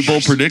yourself. are you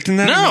bold predicting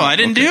that? No, I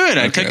didn't do it.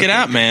 I Okay, took it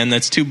out, man.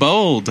 That's too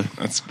bold.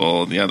 That's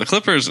bold. Yeah, the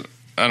Clippers,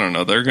 I don't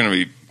know. They're going to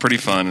be pretty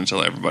fun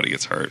until everybody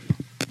gets hurt.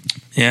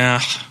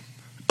 Yeah.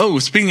 Oh,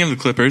 speaking of the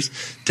Clippers,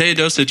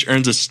 Teodosic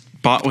earns a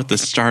spot with the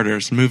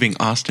starters, moving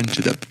Austin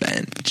to the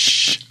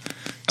bench.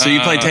 So you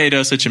play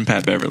Teodosic and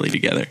Pat Beverly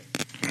together.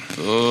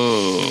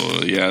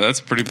 Oh, yeah, that's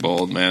pretty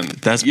bold, man.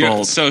 That's Yeah,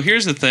 bold. So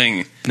here's the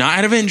thing. Not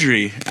out of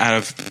injury,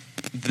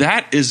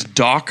 That is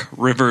Doc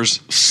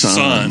Rivers'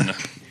 son.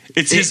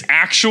 It's his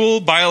actual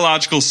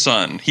biological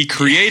son. He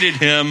created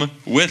him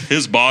with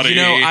his body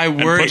and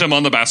put him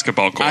on the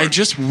basketball court. I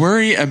just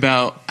worry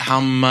about how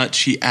much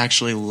he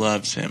actually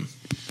loves him.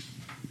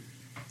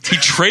 He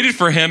traded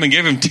for him and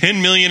gave him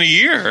 $10 million a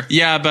year.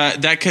 Yeah,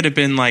 but that could have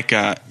been like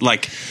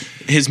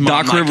his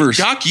mom. Doc Rivers.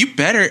 Doc, you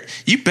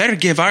better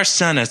give our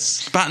son a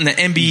spot in the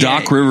NBA.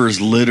 Doc Rivers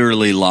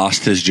literally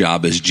lost his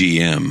job as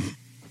GM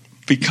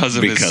Because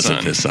of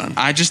his son.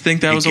 I just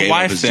think that He was a gave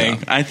wife up his thing.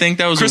 job. I think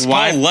that was Chris a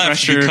wife Paul left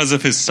pressure. because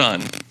of his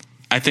son.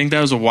 I think that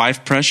was a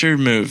wife pressure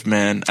move,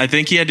 man. I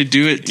think he had to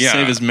do it to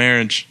save his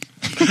marriage.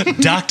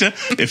 Doctor,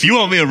 if you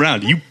want me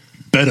around, you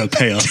better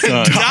pay us.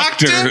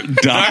 Doctor.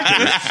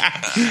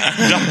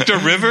 Dr.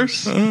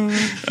 Rivers?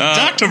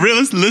 Dr.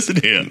 Rivers, listen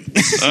here.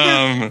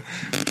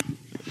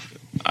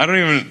 I don't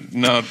even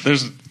know.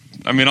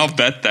 I'll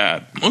bet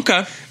that.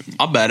 Okay.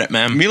 I'll bet it,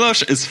 man.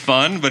 Milos is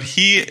fun, but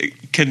he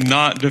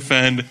cannot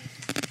defend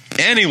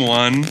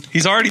anyone.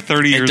 He's already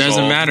 30 years old. It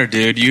doesn't matter,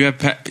 dude.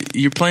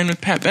 You're playing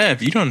with Pat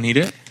Bev. You don't need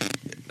it.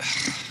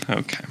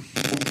 Okay.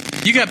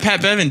 You got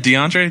Pat Bev and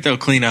DeAndre. They'll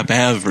clean up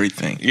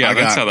everything. Yeah,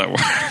 that's how that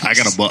works.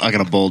 I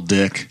got a bold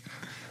dick.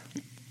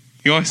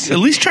 You always At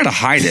least try to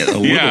hide it a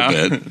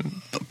little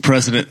bit.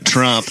 President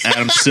Trump,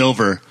 Adam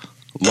Silver,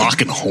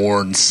 locking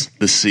horns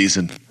this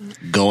season,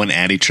 going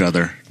at each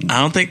other, I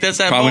don't think that's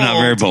that Probably not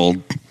bold. very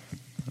bold.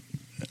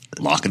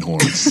 locking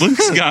horns,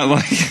 Luke's got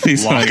like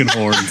these locking like,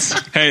 horns.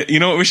 hey, you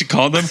know what we should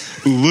call them?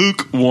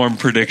 Lukewarm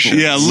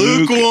predictions. Yeah,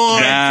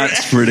 lukewarm.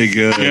 That's pretty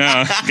good.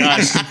 Yeah.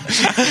 Guys,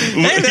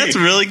 Hey, that's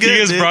really good. He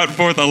has dude. brought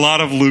forth a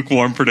lot of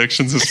lukewarm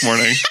predictions this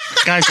morning.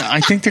 guys, I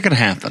think they're gonna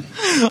happen.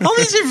 All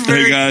these are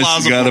very Hey guys,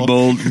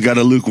 plausible. got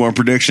a lukewarm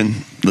prediction.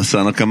 The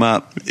sun will come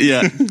up.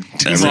 Yeah,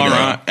 Every all day.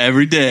 right.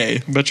 Every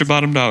day. Bet your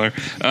bottom dollar.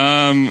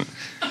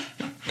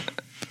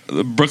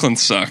 Brooklyn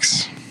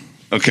sucks.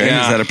 Okay,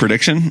 Yeah. is that a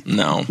prediction?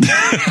 No.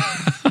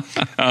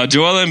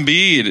 Joel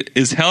Embiid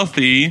is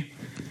healthy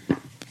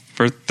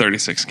for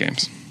 36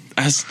 games.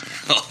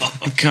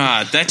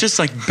 God, that just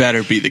like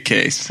better be the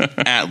case.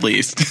 At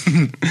least.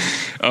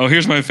 Oh,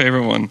 here's my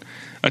favorite one.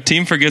 A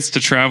team forgets to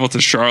travel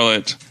to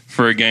Charlotte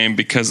for a game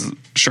because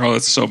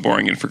Charlotte's so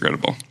boring and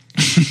forgettable.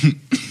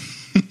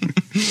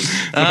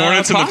 The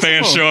Hornets and the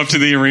fans possible. show up to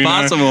the arena.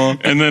 Possible.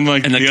 And then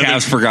like And the other- Um,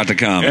 Cavs forgot to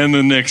come. and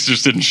the Knicks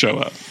just didn't show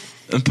up.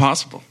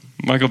 Impossible.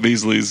 Michael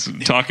Beasley's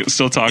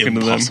still talking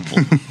Impossible.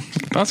 to them.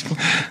 Possible.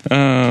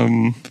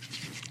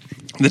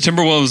 The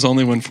Timberwolves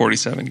only win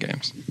 47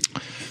 games.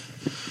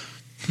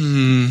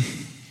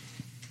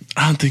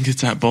 I don't think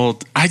it's that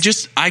bold. I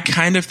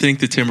kind of think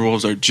the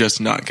Timberwolves are just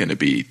not going to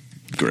be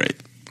great.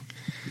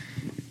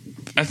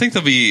 I think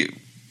they'll be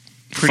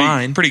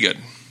Fine. pretty good.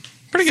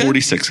 Pretty good.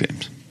 46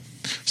 games.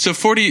 So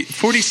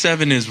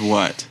 47 is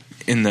what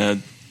in the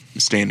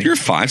standing? You're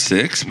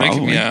 5'6",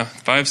 probably. Yeah,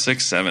 5,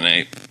 6, 7,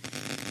 8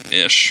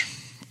 ish.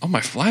 Oh,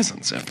 my fly's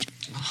unzipped.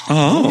 Did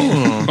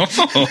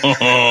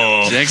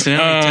you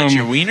accidentally touch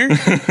your wiener?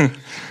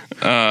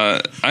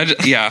 I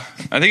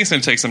think it's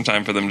going to take some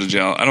time for them to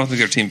gel. I don't think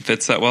their team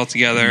fits that well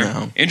together.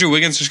 No. Andrew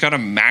Wiggins just got a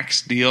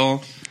max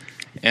deal,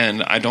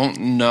 and I don't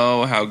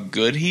know how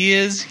good he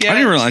is yet. I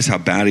didn't realize how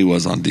bad he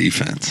was on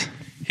defense.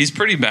 He's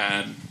pretty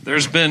bad.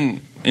 There's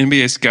been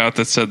NBA scout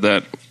that said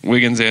that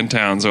Wiggins and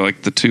Towns are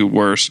like the two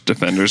worst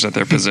defenders at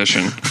their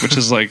position, which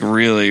is like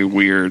really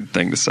weird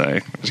thing to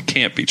say. It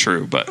can't be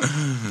true, but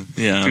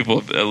Yeah. people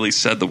have at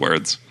least said the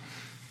words.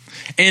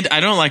 And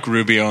I don't like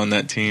Rubio on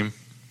that team.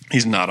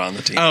 He's not on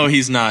the team. Oh,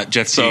 he's not.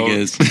 Jeff So- Teague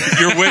is.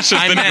 Your wish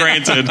has been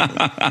granted.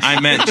 I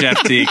meant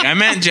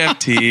Jeff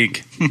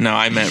Teague. No,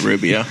 I meant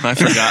Rubio. I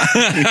forgot.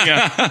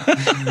 Yeah,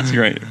 that's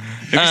great.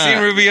 Have you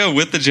seen Rubio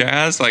with the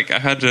Jazz? Like I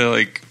had to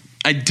like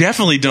I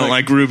definitely don't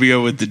like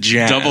Rubio with the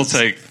Jazz. double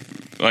take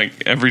like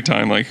every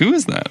time. Like who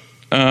is that?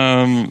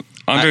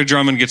 Andre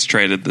Drummond gets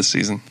traded this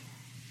season.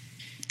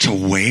 To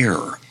where?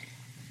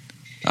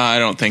 I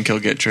don't think he'll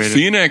get traded.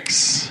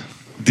 Phoenix.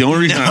 The only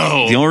reason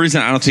No.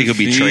 I don't think he'll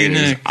be traded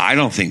is Phoenix. I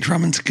don't think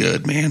Drummond's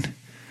good, man.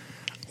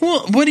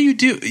 Well, what do?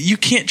 You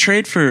can't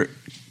trade for.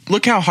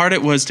 Look how hard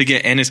it was to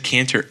get Enes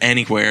Kanter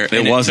anywhere.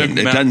 It wasn't.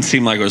 It doesn't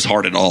seem like it was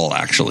hard at all,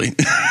 actually.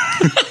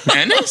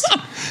 Ennis?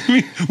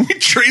 we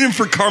trade him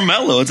for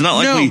Carmelo. It's not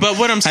like No, we but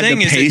what I'm had saying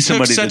to is pay it took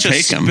somebody such to a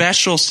take him.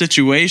 special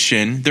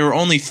situation. There were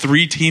only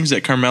 3 teams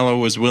that Carmelo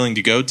was willing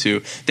to go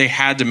to. They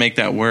had to make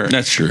that work.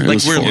 That's true. It Like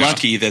was we're forced.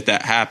 lucky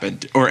that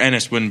happened, or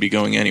Ennis wouldn't be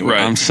going anywhere.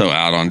 Right. I'm so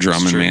out on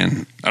Drummond,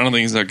 man. I don't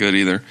think he's that good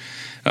either.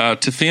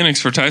 To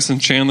Phoenix for Tyson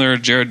Chandler,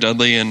 Jared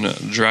Dudley, and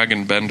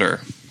Dragon Bender.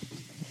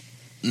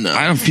 No,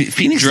 I don't.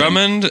 Phoenix.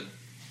 Drummond.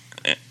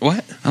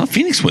 What?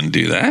 Phoenix wouldn't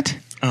do that.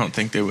 I don't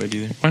think they would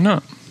either. Why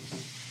not?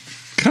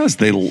 Because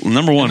they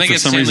number one And they for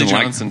get some Stanley reason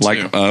Johnson, like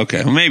too.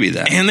 okay, well maybe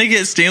that. And they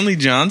get Stanley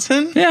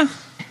Johnson. Yeah.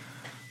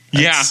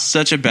 That's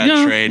such a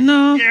bad trade.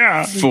 No.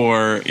 Yeah.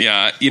 For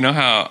Yeah. You know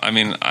how? I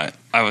mean,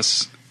 I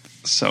was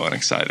so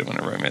unexcited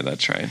whenever I made that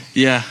trade.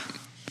 yeah,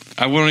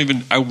 I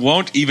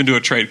won't even do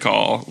a trade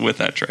call with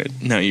that trade.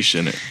 no, you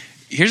shouldn't.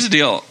 Here's the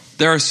deal.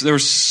 There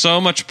was so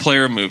much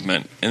player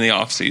movement in the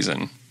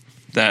offseason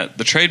that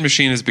the trade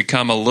machine has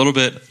become a little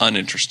bit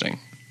uninteresting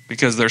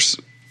because there's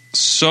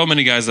so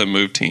many guys that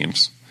move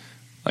teams.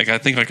 Like I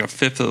think like a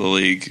fifth of the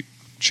league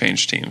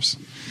changed teams.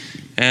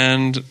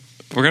 And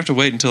we're going to have to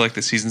wait until like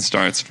the season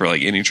starts for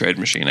like any trade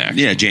machine action.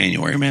 Yeah,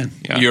 January, man.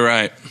 Yeah. You're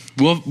right.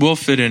 We'll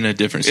fit in a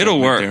different. It'll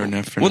segment work. There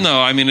now for Well, now.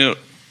 no, I mean,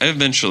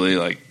 eventually,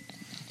 like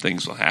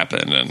things will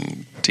happen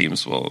and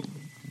teams will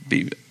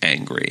be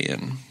angry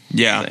and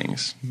Yeah,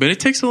 things. but it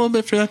takes a little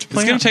bit for that to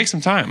play. It's going out. to take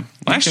some time.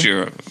 Last Okay.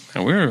 year,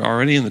 we were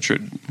already in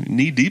the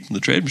knee deep in the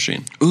trade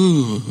machine.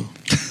 Ooh,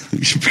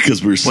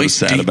 Because we were so Waist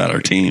sad deep. about our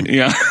team.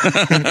 Yeah,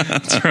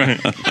 that's right.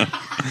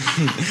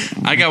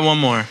 I got one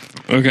more.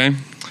 Okay,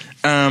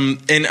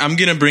 And I'm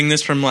going to bring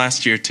this from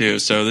last year, too.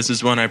 So this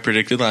is one I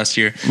predicted last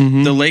year.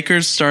 Mm-hmm. The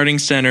Lakers starting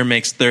center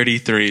makes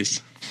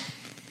 33s.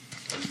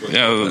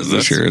 yeah,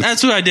 This year.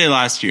 That's what I did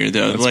last year,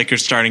 though. The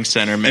Lakers starting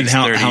center And makes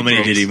 30. how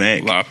many did he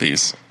make? a lot of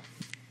these.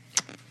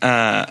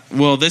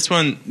 Well, this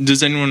one,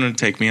 does anyone want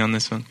to take me on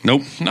this one?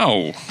 Nope,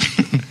 no.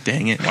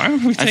 Dang it. Why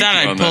would we? I take thought you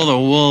I'd on pull that? the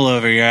wool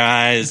over your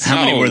eyes. How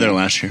many No. were there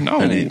last year? No.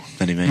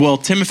 that he made. Well,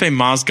 Timofey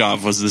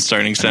Mozgov was the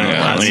starting center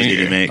Yeah, last many let me- year.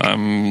 did he make?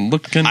 I'm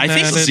looking. I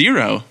think at it.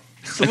 0.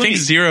 I think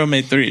 0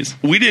 made 3s.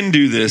 We didn't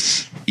do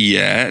this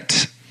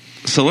yet,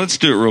 so let's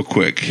do it real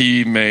quick.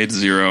 He made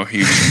 0.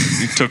 He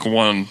took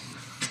 1.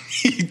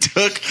 He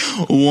took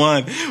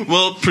 1.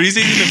 Well,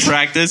 preseason and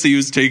practice, he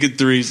was taking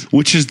 3s.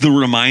 Which is the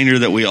reminder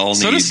that we all need.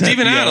 So does that-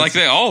 Steven yes. Adams, like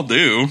they all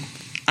do.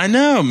 I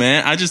know,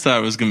 man. I just thought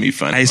it was going to be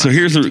fun. Hey, so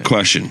here's the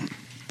question.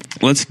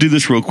 Let's do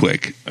this real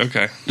quick,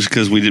 Okay, just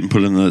because we didn't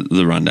put in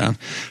the rundown.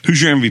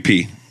 Who's your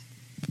MVP?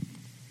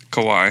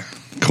 Kawhi.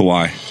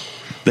 Kawhi.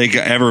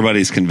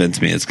 Everybody's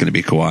convinced me it's going to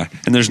be Kawhi,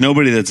 and there's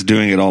nobody that's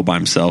doing it all by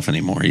himself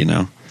anymore. You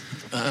know,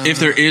 If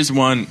there is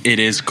one, it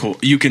is cool.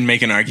 You can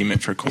make an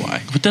argument for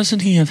Kawhi. But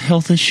doesn't he have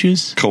health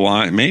issues?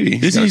 Kawhi maybe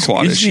he's Isn't got a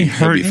quad isn't he issue.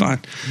 He'll be hurting? fine.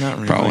 Not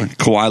really. Probably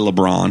Kawhi,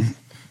 LeBron.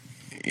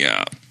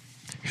 Yeah,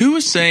 Who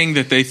was saying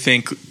that they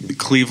think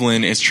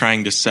Cleveland is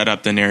trying to set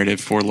up the narrative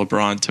for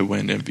LeBron to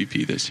win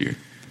MVP this year?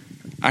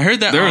 I heard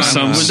that There was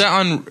some- Was that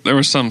on? there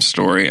was some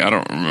story. I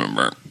don't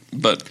remember,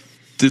 but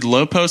Did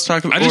Low Post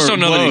talk about? I just or don't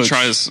know that he Woj?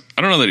 tries.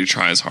 I don't know that he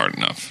tries hard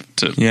enough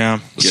to. Yeah.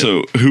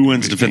 So who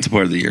wins Defensive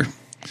Player of the Year?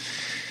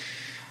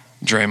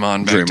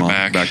 Draymond back to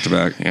back. back to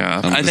back.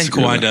 Yeah, don't I think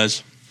disagree with Kawhi that.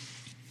 does,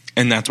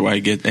 and that's why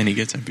he gets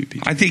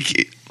MVP.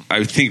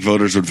 I think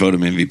voters would vote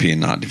him MVP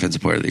and not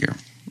Defensive Player of the Year.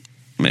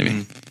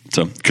 Maybe.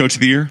 So Coach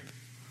of the Year.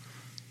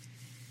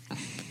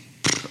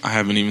 I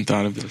haven't even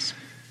thought of this.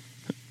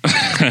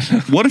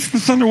 What if the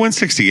Thunder win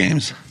 60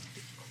 games?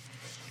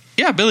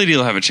 yeah. Billy D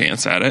will have a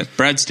chance at it.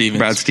 Brad Stevens.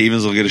 Brad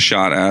Stevens will get a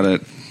shot at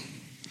it.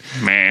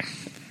 Meh.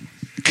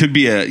 Could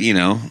be I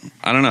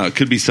don't know. It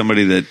could be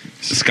somebody that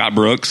Scott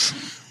Brooks.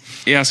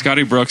 Yeah,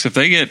 Scotty Brooks. If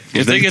they get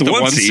the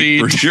one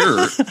seed for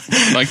sure,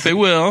 like they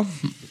will,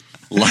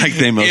 like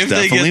they most if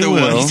they definitely get the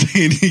will. one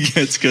seed, he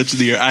gets coach of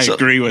the year. I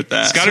agree with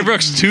that. Scotty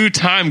Brooks,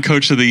 2-time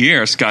coach of the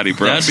year. Scotty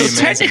Brooks. That'd be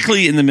So amazing.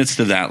 technically, in the midst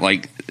of that,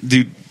 like,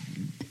 dude,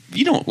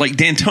 you don't like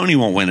D'Antoni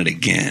won't win it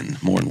again.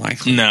 More than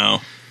likely,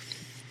 No.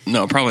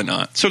 No, probably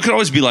not. So it could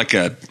always be like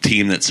a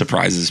team that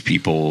surprises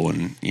people,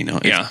 and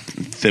if Yeah.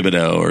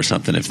 Thibodeau or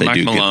something if they Mike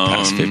do Malone. get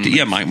past 50.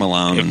 Yeah, Mike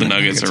Malone. If and the then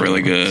Nuggets are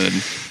really good.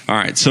 All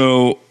right,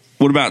 so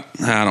what about?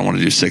 I don't want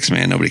to do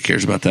 6-man. Nobody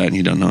cares about that, and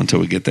you don't know until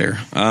we get there.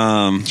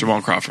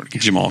 Jamal Crawford.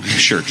 Jamal,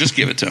 sure, just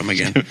give it to him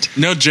again.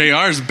 No,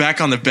 JR's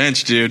back on the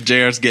bench, dude.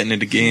 JR's getting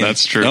it again.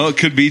 That's true. Oh, it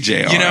could be JR.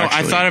 You know, I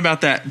actually. thought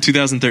about that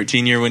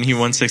 2013 year when he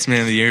won 6th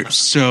man of the year.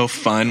 So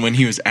fun when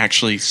he was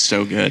actually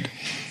so good.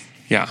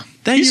 Yeah.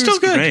 That He's year still was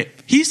good. Great.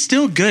 He's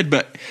still good,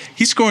 but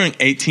he's scoring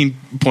 18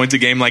 points a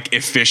game like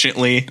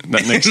efficiently.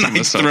 That makes him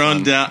like so throwing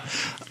fun. down.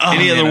 Oh,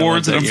 Any man, other I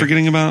awards love that I'm year.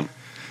 forgetting about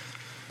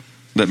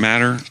that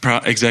matter?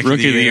 Executive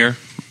Rookie of the year.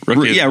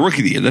 Rookie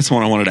of the year. That's the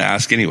one I wanted to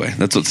ask anyway.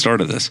 That's what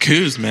started this.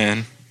 Kuz,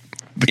 man.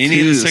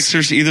 Any of the Kuz.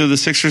 Sixers? Either of the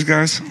Sixers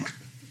guys?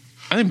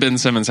 I think Ben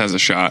Simmons has a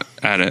shot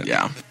at it.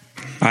 Yeah.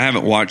 I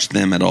haven't watched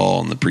them at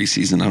all in the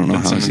preseason. I don't know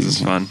Ben how Simmons the is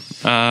season.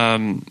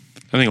 fun.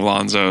 I think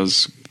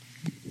Lonzo's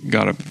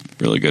got a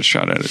really good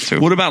shot at it too.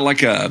 What about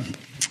like a?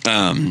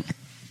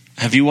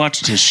 Have you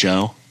watched his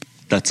show?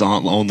 That's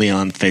only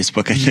on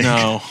Facebook, I think.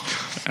 No.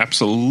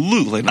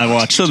 Absolutely not. I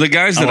watched. So the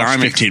guys I that watched I'm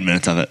 15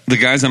 minutes of it. the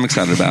guys I'm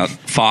excited about,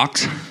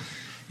 Fox,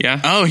 Yeah.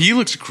 Oh, he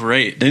looks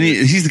great. and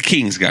he's the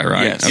Kings guy,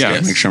 right? Yes. Okay,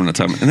 Yes. Make sure I'm not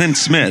talking. And then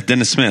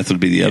Dennis Smith would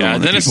be the other Yeah.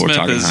 one that Dennis people Smith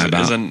are talking high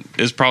about.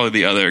 is probably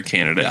the other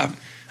candidate. Yeah.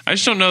 I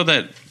just don't know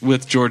that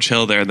with George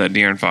Hill there that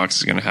De'Aaron Fox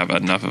is going to have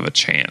enough of a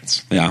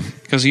chance Yeah,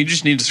 because you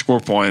just need to score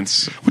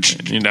points, Which-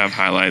 you need to have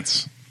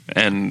highlights,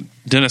 and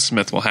Dennis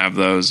Smith will have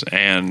those,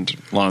 and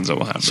Lonzo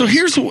will have. So those.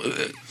 here's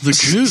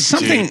Kuz,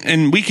 something, dude.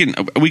 and we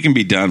can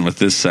be done with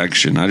this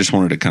section. I just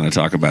wanted to kind of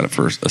talk about it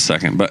for a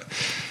second. But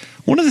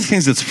one of the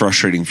things that's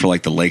frustrating for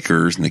like the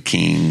Lakers and the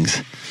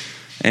Kings,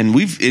 and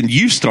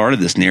you started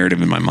this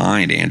narrative in my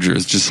mind, Andrew,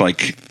 is just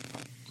like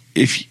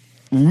if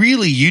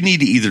really you need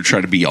to either try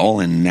to be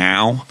all in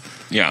now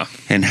yeah,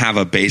 and have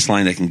a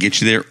baseline that can get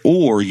you there,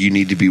 or you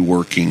need to be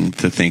working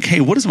to think, hey,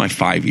 what does my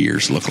 5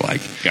 years look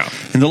like? Yeah.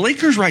 And the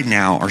Lakers right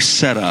now are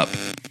set up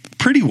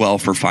pretty well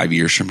for 5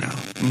 years from now.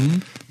 Mm-hmm.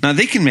 Now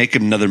they can make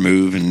another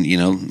move,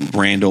 and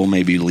Randall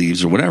maybe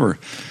leaves or whatever.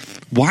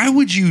 Why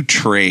would you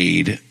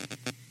trade?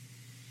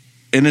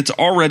 And it's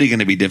already going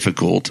to be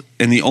difficult.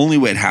 And the only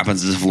way it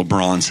happens is if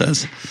LeBron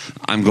says,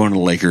 I'm going to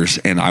the Lakers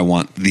and I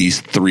want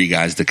these 3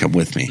 guys to come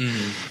with me.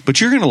 Mm-hmm.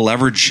 But you're going to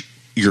leverage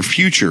your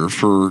future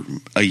for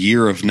a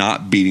year of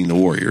not beating the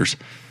Warriors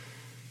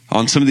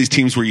on some of these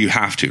teams where you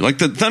have to. Like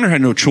the Thunder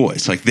had no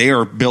choice. Like they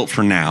are built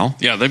for now.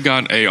 yeah. They've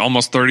got a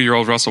almost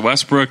 30-year-old Russell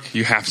Westbrook.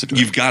 You have to do it.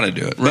 You've got to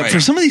do it. But Right.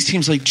 for some of these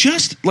teams, like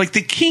just like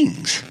the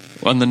Kings,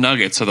 And the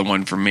Nuggets are the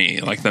one for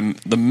me. Like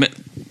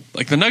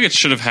the Nuggets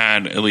should have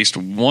had at least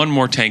one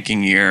more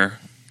tanking year.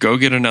 Go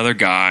get another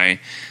guy.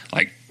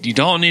 Like you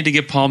don't need to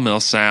get Paul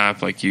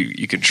Millsap. Like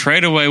you can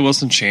trade away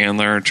Wilson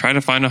Chandler. Try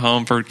to find a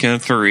home for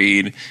Kenneth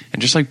Faried,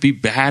 and just like be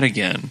bad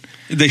again.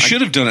 they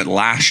should have done it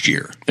last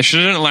year. They should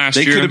have done it last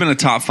They year. could have been a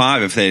top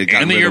 5 if they had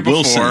gotten And the rid year of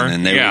Wilson before,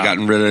 and they would have yeah.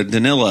 gotten rid of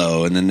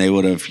Danilo, and then they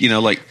would have,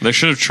 like They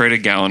should have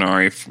traded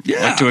Gallinari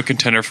Yeah. like to a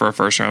contender for a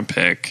first round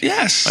pick.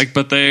 yes, Like,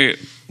 but they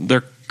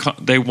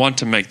want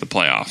to make the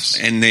playoffs.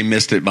 and they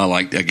missed it by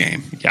like a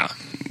game. Yeah.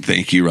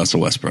 Thank you,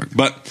 Russell Westbrook.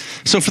 But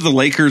so for the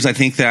Lakers, I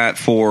think that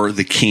for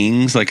the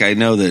Kings, like I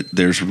know that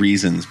there's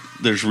reasons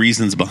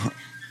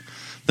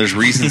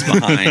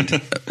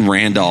behind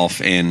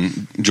Randolph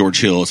and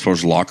George Hill as far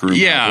as locker room,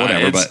 Yeah.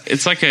 whatever. But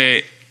it's like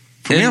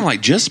for me, I'm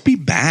like, just be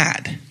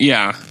bad.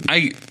 yeah,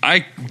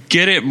 I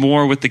get it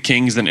more with the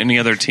Kings than any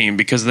other team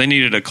because they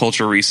needed a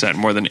culture reset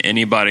more than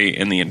anybody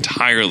in the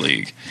entire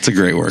league. It's a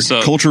great word.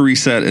 So- Culture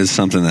reset is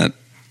something that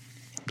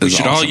We is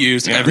should all awesome.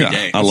 use every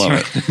day. I love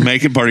it.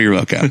 Make it part of your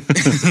vocab.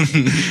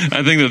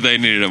 I think that they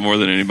needed it more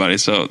than anybody.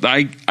 So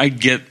I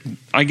get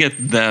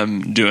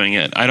them doing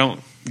it. I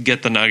don't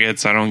get the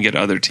Nuggets. I don't get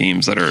other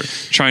teams that are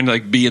trying to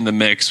like be in the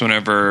mix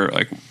whenever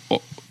like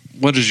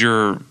what is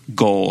your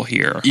goal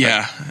here?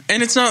 Yeah.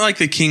 And it's not like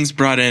the Kings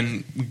brought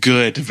in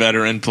good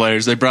veteran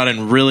players. They brought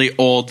in really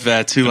old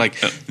vets who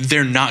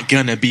they're not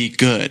going to be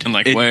good. And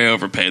way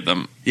overpaid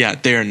them. Yeah,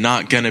 they're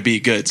not going to be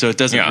good. So it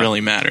doesn't Yeah. really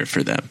matter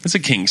for them. It's a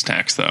King's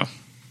tax though.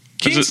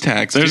 King's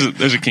tax. There's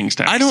dude. a King's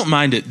tax. I don't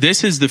mind it.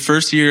 This is the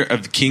first year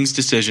of the Kings'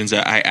 decisions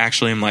that I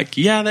actually am like,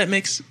 yeah, that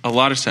makes a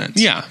lot of sense.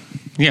 Yeah.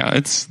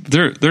 It's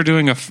they're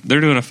doing a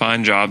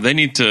fine job. They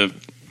need to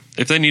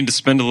if they need to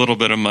spend a little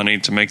bit of money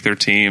to make their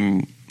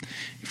team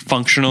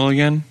functional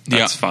again.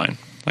 That's fine.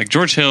 Like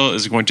George Hill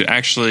is going to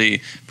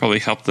actually probably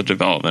help the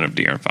development of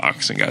De'Aaron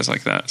Fox and guys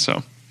like that.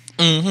 So,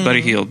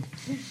 Buddy Hield.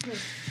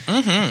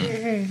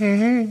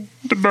 The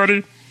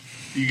buddy.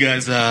 You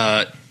guys,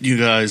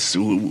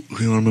 we want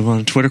to move on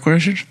to Twitter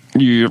questions?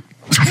 Yeah.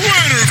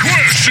 Twitter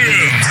questions.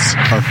 questions.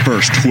 Our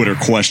first Twitter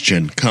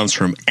question comes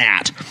from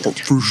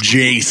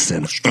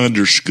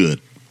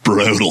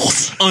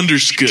 @Jason_Brodels.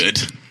 Understood.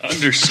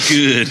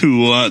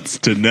 Who wants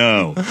to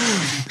know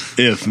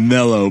if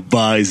Melo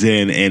buys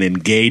in and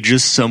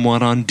engages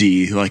someone on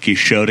D like he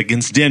showed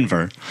against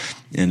Denver,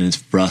 and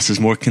if Russ is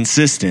more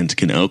consistent,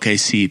 can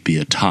OKC be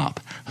a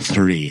top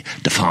 3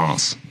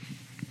 defense?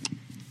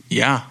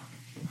 Yeah.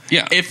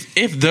 Yeah.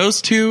 If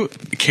those two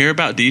care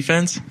about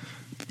defense,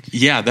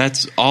 yeah,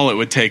 that's all it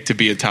would take to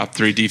be a top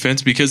 3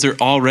 defense, because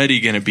they're already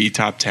going to be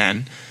top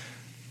 10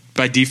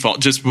 by default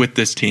just with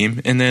this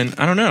team. And then,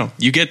 I don't know,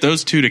 you get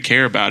those two to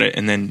care about it,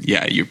 and then,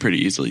 yeah, you're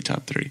pretty easily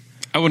top 3.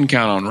 I wouldn't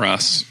count on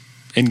Russ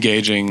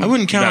engaging. I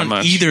wouldn't count that on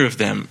much. either of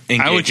them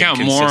engaging I would count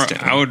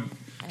consistently. more. I would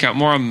count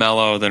more on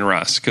Melo than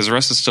Russ, because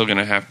Russ is still going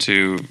to have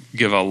to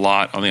give a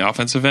lot on the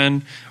offensive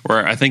end,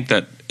 where I think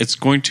that it's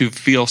going to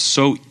feel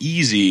so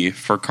easy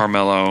for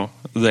Carmelo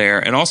there.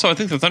 And also, I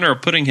think the Thunder are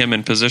putting him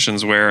in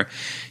positions where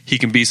he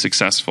can be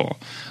successful.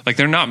 Like,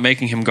 they're not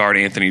making him guard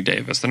Anthony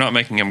Davis. They're not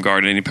making him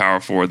guard any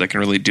power forward that can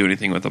really do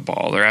anything with the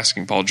ball. They're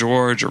asking Paul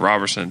George or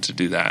Robertson to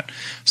do that.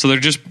 So they're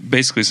just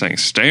basically saying,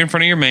 stay in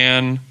front of your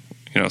man,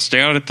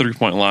 stay out at the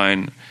 3-point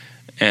line,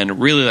 and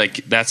really,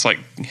 like, that's like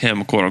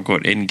him, quote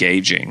unquote,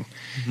 engaging.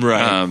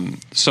 Right.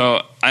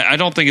 So I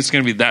don't think it's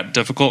going to be that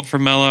difficult for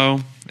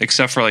Melo,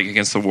 except for like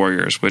against the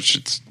Warriors,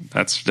 which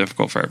that's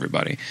difficult for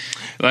everybody.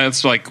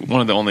 That's like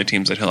one of the only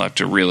teams that he'll have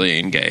to really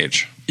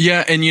engage.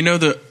 Yeah, and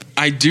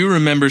I do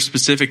remember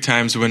specific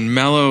times when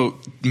Melo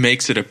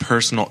makes it a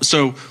personal.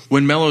 So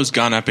when Melo's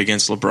gone up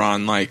against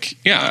LeBron,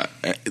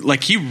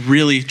 like he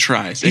really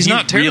tries. He's and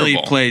not he really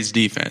terrible. plays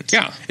defense.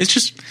 Yeah. It's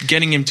just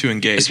getting him to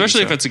engage.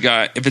 Especially if it's a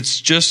guy, if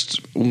it's just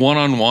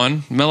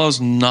one-on-one,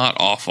 Melo's not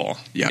awful.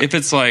 Yeah. If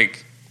it's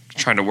like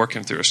trying to work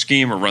him through a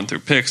scheme or run through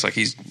picks,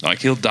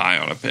 he'll die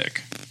on a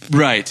pick.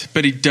 Right,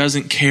 but he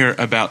doesn't care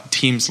about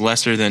teams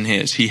lesser than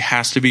his. He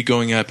has to be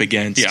going up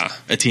against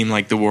a team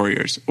like the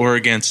Warriors or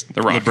against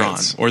the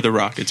Rockets. LeBron or the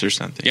Rockets or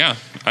something. Yeah,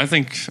 I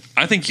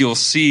think you'll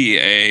see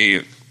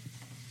a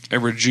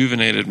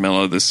rejuvenated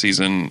Melo this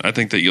season. I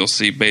think that you'll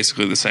see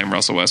basically the same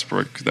Russell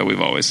Westbrook that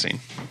we've always seen.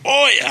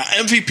 Oh, yeah,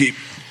 MVP.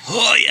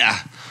 Oh, yeah.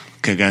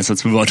 Okay, guys,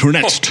 let's move on to our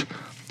next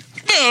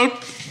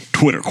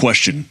Twitter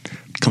question.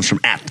 It comes from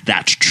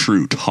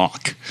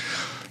 @That'sTrueTalk,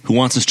 who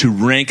wants us to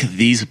rank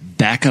these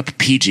backup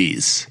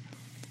PGs.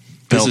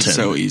 Belton, This is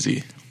so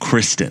easy.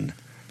 Kristen,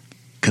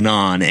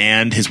 Kanan,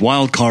 and his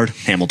wild card,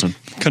 Hamilton.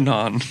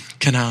 Kanan.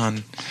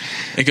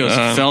 It goes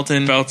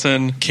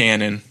Felton,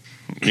 Cannon.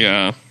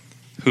 Yeah.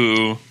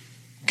 Who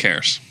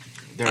cares?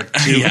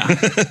 Yeah.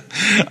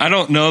 I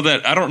don't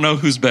know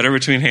who's better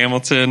between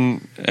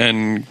Hamilton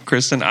and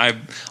Kristen. I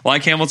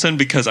like Hamilton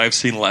because I've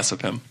seen less of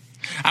him.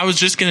 I was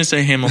just going to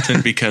say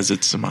Hamilton because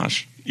it's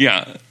Samaj.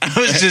 Yeah. I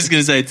was just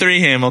going to say 3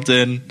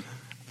 Hamilton.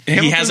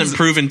 He hasn't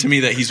proven to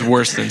me that he's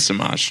worse than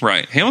Samaj.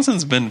 Right.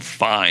 Hamilton's been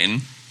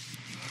fine.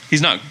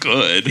 He's not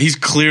good. He's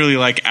clearly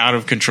like out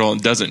of control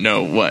and doesn't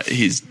know what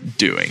he's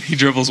doing. He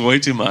dribbles way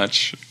too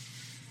much.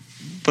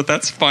 But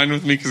that's fine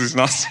with me because he's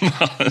not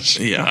Samaj.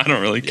 Yeah. I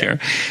don't really care.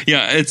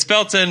 Yeah, it's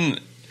Felton.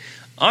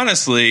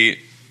 Honestly,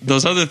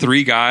 those other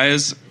 3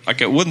 guys,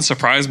 like, it wouldn't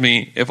surprise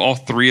me if all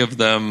 3 of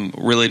them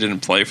really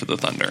didn't play for the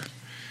Thunder.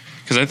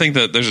 Because I think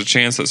that there's a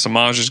chance that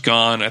Samaj is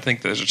gone. I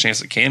think there's a chance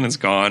that Cannon's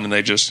gone, and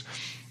they just,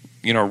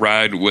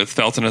 ride with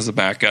Felton as a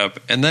backup,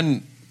 and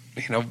then,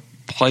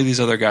 play these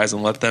other guys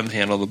and let them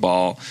handle the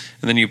ball.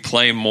 And then you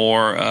play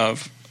more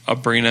of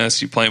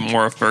Abrinas, you play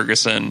more of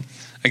Ferguson.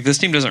 Like, this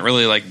team doesn't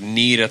really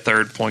need a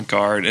third point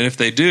guard, and if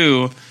they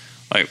do,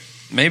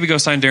 maybe go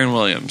sign Darren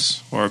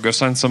Williams or go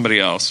sign somebody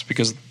else,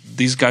 because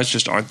these guys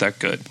just aren't that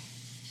good.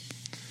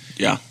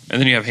 Yeah.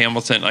 And then you have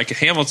Hamilton.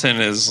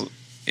 Hamilton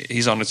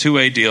he's on a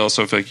 2-way deal,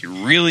 so if you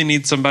really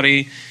need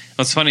somebody,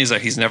 what's funny is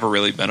that he's never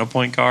really been a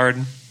point guard.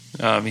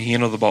 He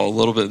handled the ball a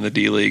little bit in the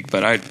D League,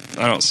 but I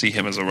don't see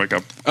him as a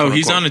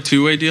he's on a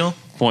 2-way deal?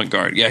 Point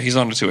guard. Yeah, he's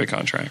on a 2-way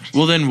contract.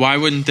 Well, then why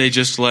wouldn't they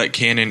just let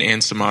Cannon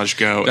and Samaj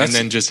go and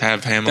then just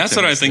have Hamilton? That's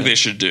what I think they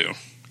should do,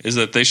 is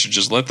that they should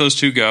just let those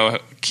 2 go,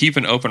 keep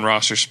an open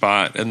roster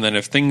spot, and then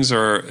if things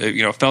are,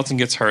 if Felton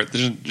gets hurt,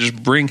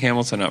 just bring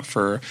Hamilton up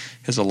for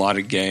his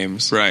allotted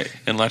games. Right.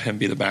 And let him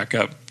be the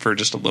backup for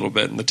just a little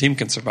bit, and the team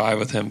can survive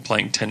with him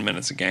playing 10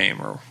 minutes a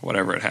game or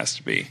whatever it has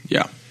to be.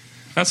 Yeah.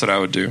 That's what I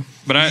would do.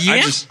 But I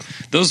just,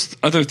 those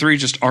other 3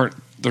 just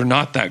they're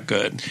not that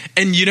good.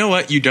 And you know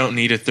what? You don't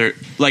need a third.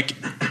 Like,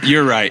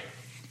 you're right.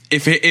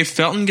 If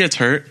Felton gets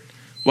hurt,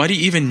 why do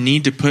you even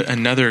need to put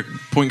another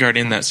point guard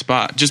in that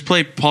spot? Just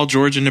play Paul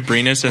George and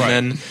Abrinas and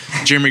then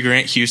Jeremy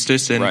Grant,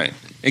 Houston, and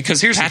because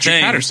here's Patrick the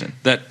thing, Patterson.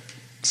 That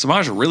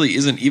Samaj really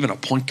isn't even a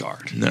point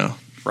guard. No.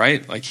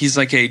 Right? He's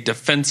like a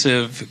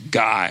defensive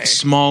guy.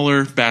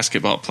 Smaller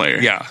basketball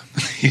player. Yeah.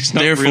 He's not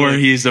Therefore,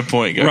 really, he's a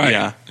point guard. Right.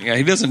 Yeah. Yeah,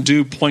 he doesn't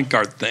do point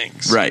guard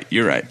things. Right.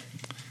 You're right.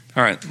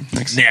 All right.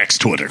 Next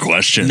Twitter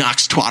question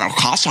comes from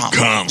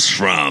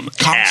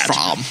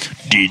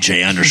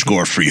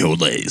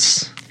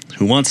DJ_Freeholdays,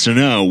 who wants to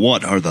know,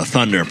 what are the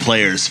Thunder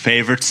players'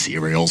 favorite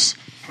cereals?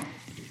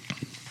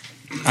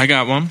 I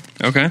got one.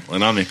 Okay.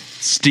 Lean on me.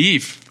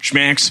 Steve.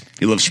 Schmacks.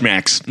 He loves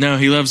Schmacks. No,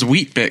 he loves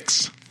Wheat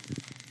Bix.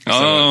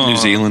 Oh, New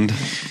Zealand.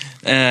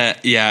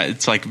 Yeah,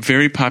 it's like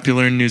very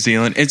popular in New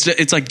Zealand.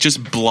 It's like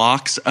just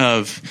blocks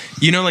of,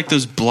 like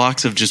those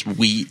blocks of just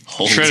wheat,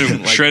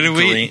 Shredded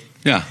wheat?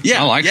 Yeah.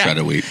 Yeah, I like yeah.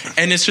 shredded wheat.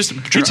 and it's just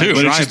too. dry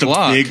But it's just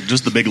block.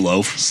 just the big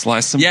loaf.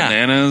 Slice some Yeah.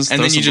 bananas, And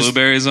throw then you some just-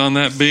 blueberries on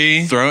that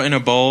bee. Throw it in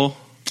a bowl.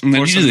 And then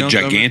pour you some do the milk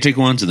over it. gigantic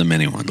ones or the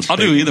mini ones? I'll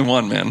do either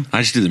one, man.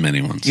 I just do the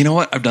mini ones. You know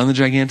what? I've done the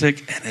gigantic,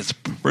 and it's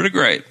pretty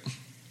great.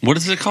 What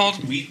is it called?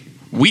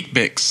 Wheat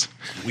Bix.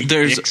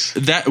 There's Bix?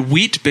 that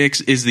Wheat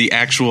Bix is the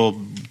actual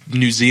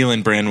New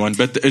Zealand brand one,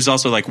 but there's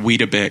also like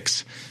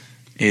Weetabix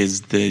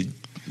is the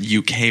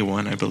UK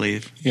one, I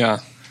believe. Yeah.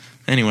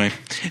 Anyway,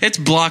 it's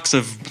blocks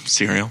of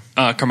cereal.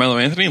 Carmelo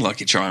Anthony,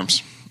 Lucky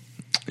Charms.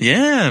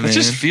 Yeah, man. It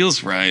just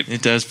feels right.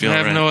 It does feel I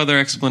have right. no other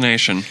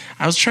explanation.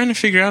 I was trying to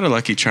figure out a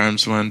Lucky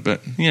Charms one,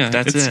 but Yeah,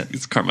 that's it's, it.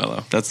 It's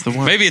Carmelo. That's the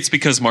one. Maybe it's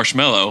because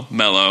Marshmallow,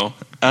 Mellow,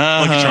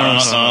 Lucky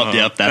Charms.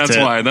 Yep, that's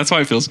it. why. That's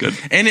why it feels good.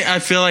 And I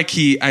feel like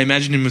I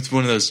imagined him with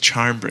one of those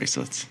charm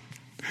bracelets.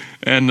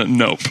 And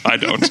nope, I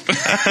don't.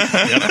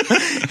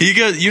 He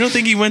goes. You don't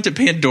think he went to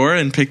Pandora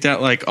and picked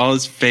out like all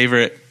his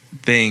favorite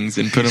things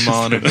and put them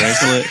all on a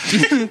bracelet?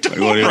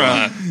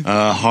 Bruh.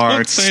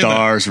 Hearts, Don't say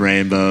stars,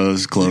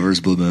 rainbows, clovers,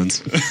 blue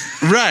moons.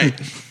 Right.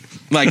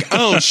 Like,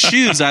 oh,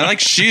 shoes. I like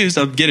shoes.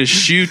 I'll get a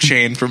shoe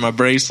chain for my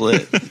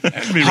bracelet.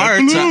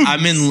 Hearts.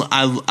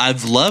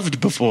 I've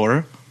loved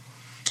before.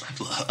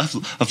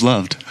 I've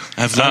loved.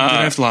 I've loved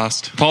and I've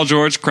lost. Paul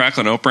George,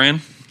 Cracklin' Oat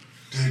Bran.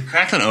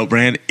 Cracklin' Oat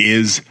Bran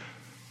is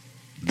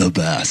the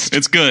best.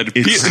 It's good.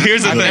 It's-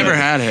 Here's the I've thing. never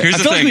had it. Here's I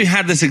the feel like thing. we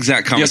had this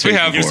exact Yes, we conversation.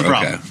 have. Here's the before.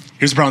 problem. Okay.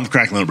 Here's the problem with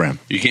Cracklin' Oat Bran.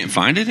 You can't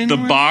find it The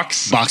anywhere?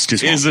 box Box too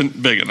small.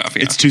 isn't big enough.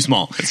 Yeah. It's too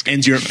small,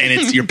 and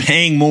you're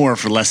paying more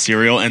for less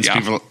cereal, and so Yeah.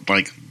 people are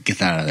like, get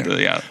that out of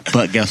there. Yeah.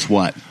 But guess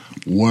what?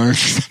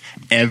 Worth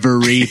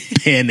every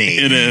penny.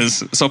 It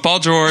is. So Paul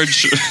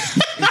George.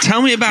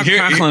 Tell me about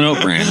Cracklin'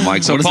 Oat Bran.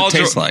 Like, So what does Paul it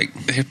taste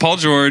Geor- like? Paul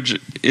George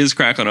is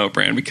Cracklin' Oat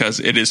Bran because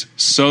it is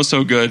so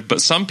good,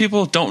 but some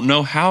people don't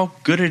know how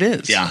good it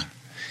is. Yeah.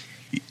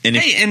 And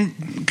if, Hey,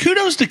 and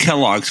kudos to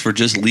Kellogg's for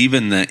just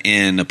leaving the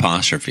N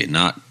apostrophe,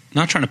 not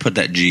trying to put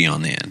that G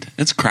on the end.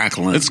 It's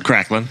crackling. it's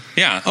crackling.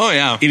 Yeah. Oh,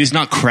 yeah. It is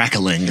not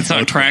crackling. It's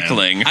not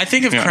crackling. I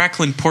think of Yeah.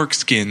 crackling pork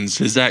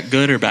skins. Is that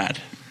good or bad?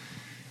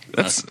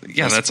 That's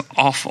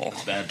awful.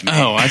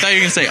 Oh, I thought you were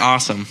going to say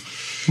awesome.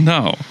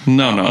 No. Okay.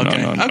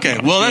 No. Okay.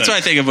 Well, that's what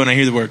I think of when I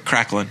hear the word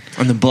crackling.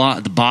 On the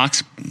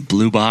box,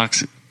 blue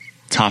box,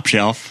 top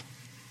shelf,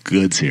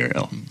 good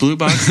cereal. Blue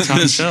box,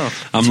 top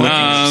shelf. I'm looking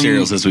at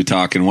cereals as we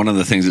talk, and one of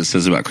the things it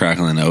says about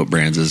Cracklin' Oat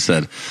Brands is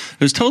that it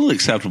was totally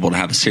acceptable to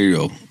have a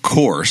cereal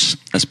course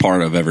as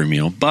part of every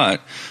meal, but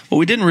what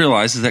we didn't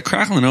realize is that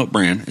Cracklin' Oat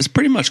Bran is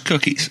pretty much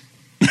cookies.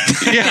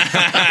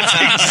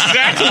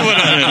 Exactly what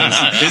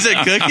it is. Is it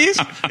cookies?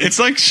 It's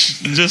like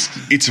just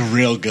It's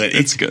real good.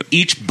 It's good.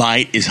 Each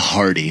bite is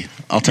hearty.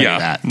 I'll tell you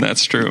that.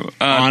 That's true.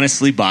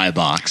 Honestly, buy a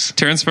box.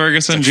 Terrence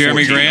Ferguson,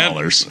 Jeremy Grant.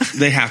 $14.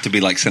 They have to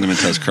be like Cinnamon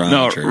Toast Crunch.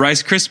 No, or,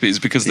 Rice Krispies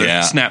because they're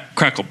Yeah. snap,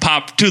 crackle,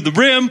 pop to the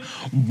rim,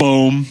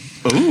 boom.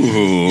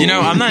 Ooh. You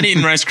know, I'm not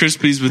eating Rice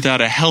Krispies without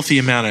a healthy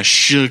amount of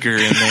sugar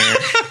in there.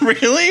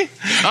 Really?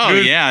 Oh,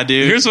 Dude, yeah,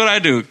 dude. Here's what I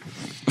do.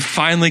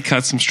 Finally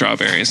cut some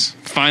strawberries.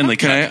 Finally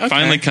cut.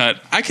 Finally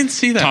cut. I can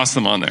see that. Toss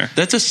them on there.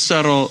 That's a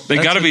subtle. They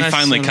that's got to a be nice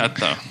finely subtle- cut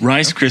though.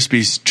 Rice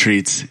Krispies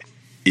treats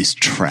is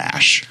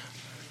trash.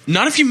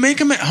 Not if you make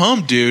them at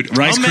home, dude.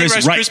 Rice Homemade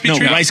Krispies. Rice Krispie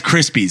treat. Rice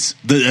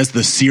Krispies. As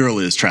the cereal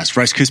is trash.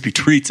 Rice Krispie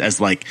treats as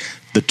like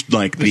the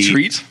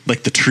treat?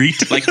 like the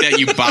treat, Like that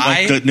you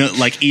buy?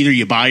 like either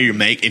you buy or you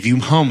make. If you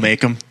home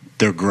make them,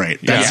 they're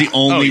great. That's Yeah. the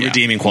only Oh, yeah.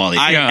 redeeming quality.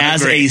 I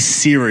As agree. a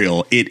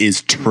cereal, it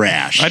is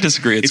trash. I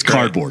disagree. It's great.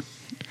 cardboard.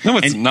 No,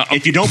 it's And not.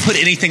 if you don't put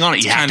anything on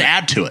it, you have to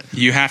add to it.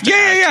 You have to.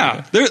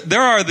 Yeah.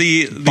 There are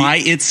the By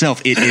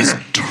itself, it is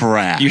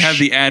trash. you have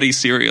the Addy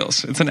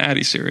cereals. It's an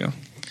Addy cereal.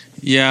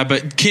 Yeah,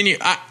 but can you?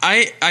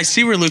 I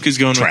see where Luke is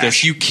going Trash. with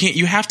this. You can't.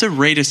 You have to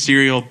rate a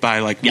cereal by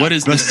like what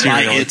is the by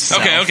cereal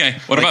itself. Okay.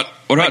 What Like-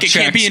 about like it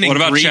checks? can't be an What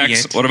about ingredient.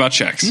 checks? What about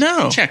checks?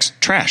 No. Checks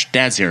trash.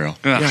 Dad cereal.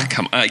 Ugh,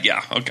 come on.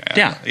 Yeah. Okay.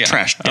 Yeah,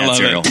 trash. I Dad love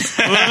cereal. it.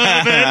 I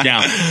love it.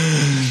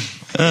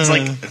 Yeah, it's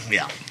like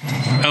yeah.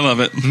 I love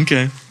it.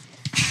 Okay.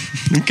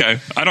 Okay.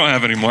 I don't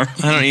have any more.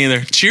 I don't either.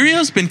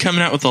 Cheerios been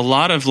coming out with a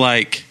lot of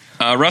like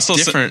Russell.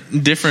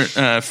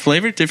 different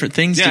flavored different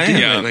things. to do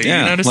yeah, lately.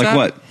 yeah. You notice Like that?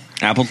 what?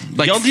 Apple,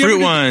 Like Y'all, do you fruit ever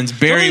do- ones,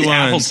 do y'all berry eat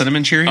Apple ones.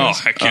 cinnamon Cheerios. Oh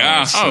heck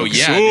yeah! Oh,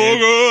 yeah, so dude.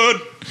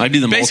 good. I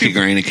do the Basic-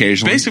 multigrain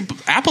occasionally. Basic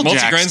Apple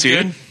Jacks, Multigrain's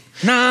dude. good.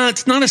 Nah,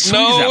 it's not as sweet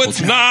as No, Apple it's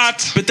Jacks.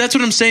 not. But that's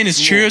what I'm saying is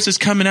Cheerios is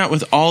coming out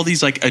with all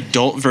these like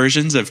adult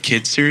versions of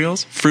kids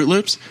cereals. Fruit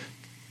Loops,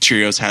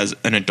 Cheerios has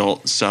an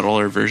adult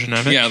subtler version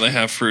of it. Yeah, they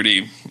have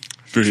fruity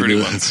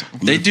ones.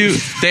 They do.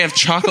 They have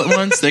chocolate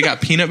ones. They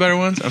got peanut butter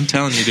ones. I'm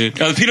telling you, dude.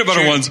 Yeah, the peanut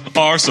butter ones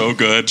are so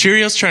good.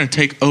 Cheerios trying to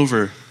take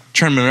over,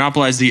 trying to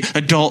monopolize the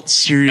adult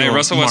cereal Hey,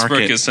 Russell Westbrook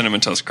market. is Cinnamon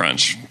Toast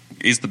Crunch.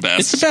 He's the best.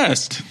 It's the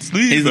best.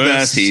 He's the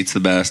best. He eats the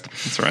best.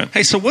 That's right.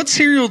 Hey, so what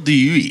cereal do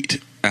you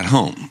eat at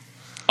home?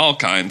 All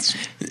kinds.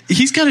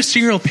 He's got a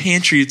cereal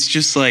pantry. It's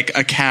just like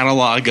a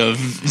catalog of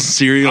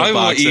cereal I will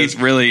boxes.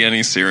 eat really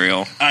any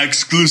cereal. I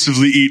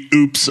exclusively eat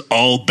Oops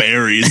All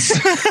Berries. Dude,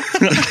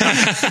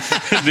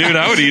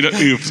 I would eat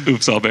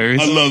Oops All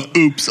Berries. I love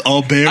Oops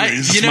All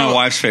Berries. You It's know- my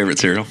wife's favorite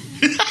cereal.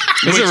 Is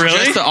it really?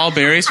 Just the all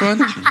berries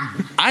one?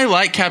 I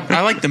like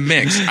the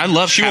mix. I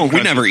love. Sure,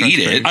 we never eat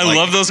it. I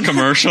love those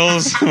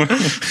commercials where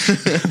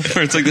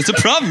it's like, there's a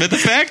problem at the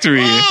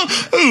factory.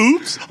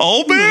 Oops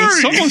All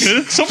Berries.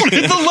 Someone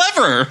hit the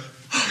lever.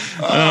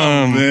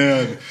 Oh,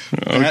 man.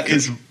 That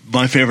is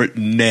my favorite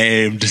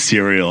named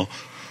cereal.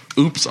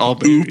 Oops, all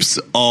berries. Oops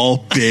All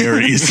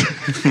Berries.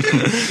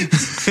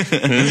 That's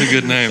a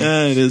good name.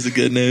 It is a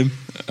good name.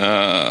 All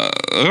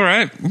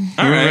right. We're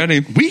right. ready.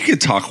 We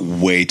could talk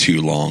way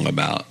too long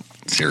about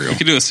cereal. We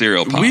could do a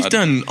cereal pod. We've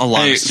done a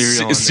lot of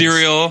cereal. on this.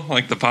 Cereal,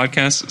 like the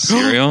podcast,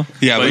 cereal.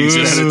 Yeah, but it's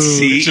you just, said it's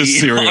it's just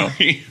cereal.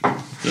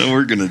 So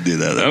we're gonna do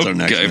that. That's our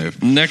next Okay,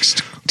 move.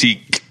 next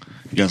teak.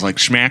 You guys like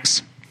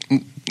Schmacks?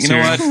 You know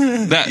what?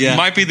 That Yeah.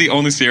 might be the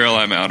only cereal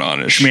I'm out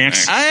on. Is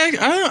Schmacks.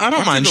 I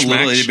don't mind The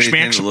little Schmacks. itty bitty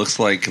thing Schmacks. that looks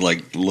like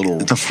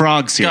little. It's a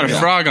frog cereal. Got a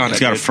frog on It's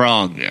it. got a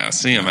frog. Yeah,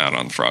 see, I'm out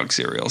on frog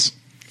cereals.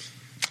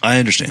 I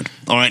understand.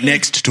 All right,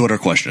 next Twitter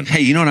question.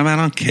 Hey, you know what I'm out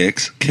on?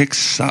 Kicks. Kicks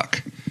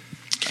suck.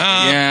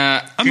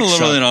 Yeah, I'm a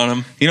little in on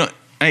them. You know,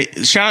 hey,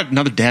 shout out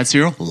another dad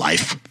cereal,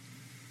 Life.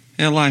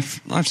 Yeah, life's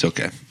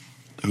okay.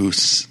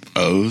 O's.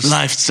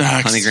 life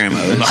sucks. Honeygram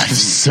O's. Life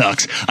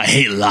sucks. I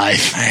hate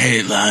life. I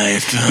hate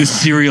life. The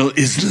cereal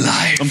is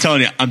life. I'm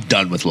telling you, I'm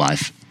done with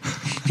life.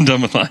 I'm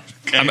done with life.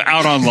 I'm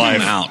out on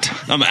life.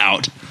 I'm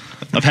out.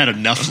 I've had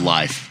enough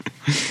life.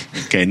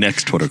 Okay,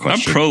 next Twitter I'm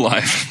question.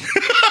 pro-life.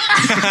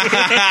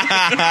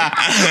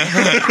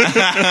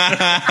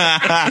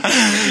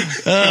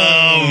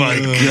 Oh my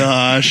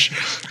gosh.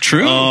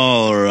 True.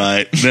 All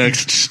right.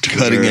 Next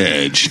Cutting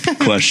edge.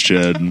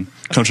 question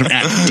comes from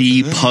at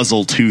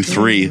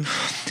dpuzzle23,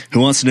 who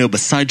wants to know,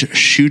 besides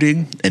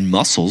shooting and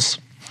muscles,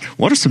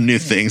 what are some new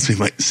things we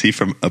might see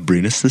from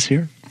Abrinas this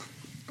year?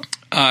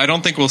 I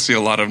don't think we'll see a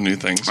lot of new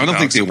things. I don't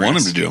think they with want him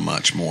Alex to do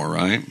much more,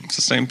 right? It's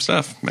the same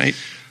stuff, mate.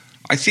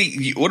 I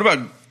think. What about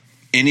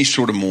any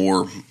sort of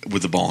more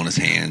with the ball in his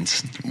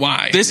hands?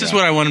 Why? This is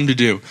what I want him to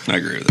do. I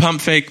agree with that.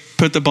 Pump fake,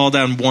 put the ball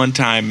down one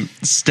time,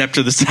 step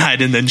to the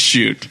side, and then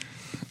shoot.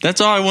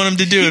 That's all I want him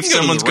to do if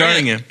someone's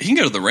guarding him. He can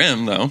go to the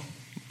rim, though.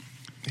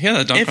 Yeah,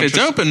 that dunk If on it's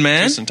open,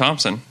 man. Tristan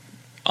Thompson.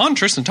 On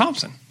Tristan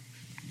Thompson.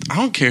 I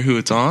don't care who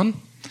it's on.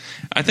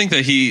 I think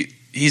that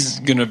he's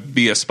going to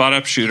be a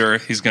spot-up shooter.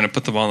 He's going to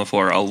put the ball on the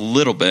floor a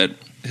little bit.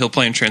 He'll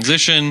play in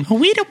transition. A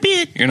little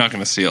bit. You're not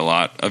going to see a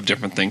lot of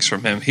different things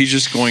from him. He's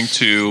just going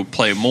to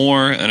play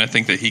more, and I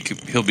think that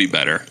he'll be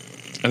better.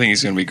 I think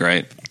he's going to be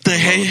great.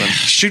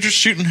 Shooters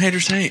shooting,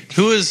 haters hate.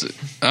 Who is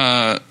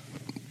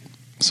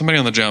somebody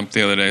on the jump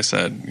the other day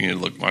said you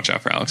need to watch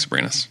out for Alex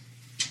Abrinas?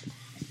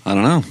 I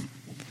don't know.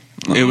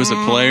 It was a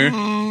player.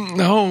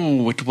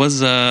 No, it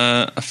was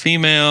a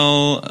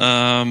female.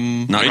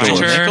 Not writer.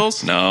 George.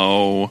 Nichols?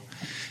 No,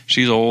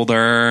 she's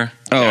older.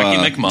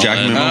 Jackie McMullen.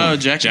 Jackie McMullen. Oh,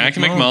 Jackie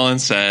McMullen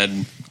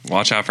said,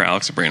 "Watch out for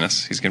Alex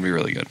Abrinas. He's going to be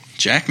really good,"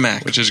 Jack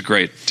Mack. which is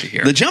great to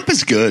hear. The jump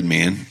is good,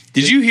 man.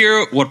 Did you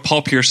hear what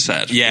Paul Pierce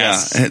said?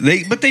 Yes. Yeah,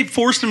 they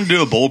forced him to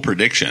do a bold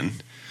prediction.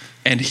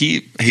 and he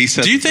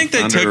said, Do you think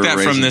they took that from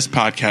underrated. this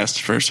podcast,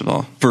 first of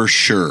all? For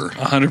sure.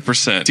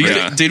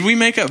 100%. Did we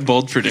make up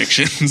bold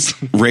predictions?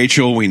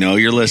 Rachel, we know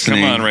you're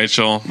listening. Come on,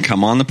 Rachel.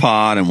 Come on the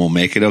pod, and we'll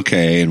make it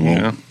okay.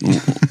 And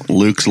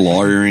Luke's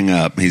lawyering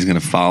up. He's going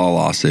to file a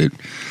lawsuit.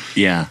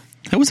 Yeah.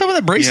 Hey, what's up with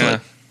that bracelet?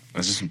 Yeah.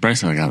 That's just a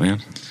bracelet I got,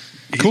 man.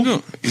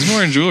 Cool. He's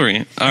wearing jewelry.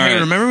 All Hey,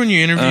 right. remember when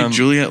you interviewed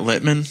Juliet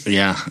Littman?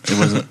 Yeah, it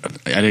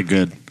wasn't. I did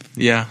good.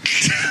 Yeah.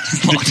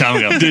 A long time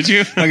ago. Did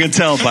you? I can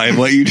tell by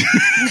what you did.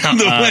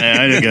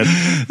 I did good.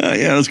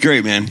 Yeah, it was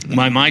great, man.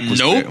 My mic was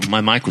Nope.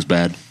 My mic was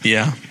bad.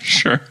 Yeah.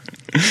 Sure.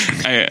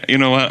 You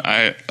know what?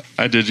 I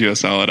did you a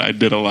solid. I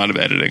did a lot of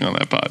editing on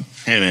that pod.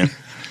 Hey, man.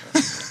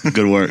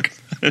 Good work.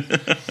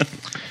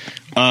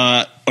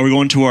 Are we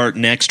going to our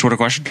next Twitter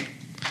question?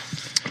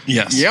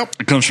 Yes. Yep.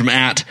 It comes from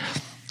at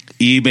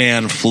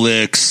Eban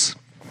Flicks.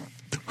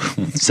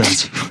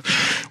 Sounds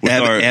with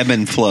our Ebb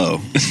and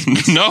flow.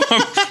 No,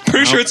 I'm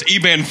pretty sure it's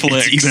Eban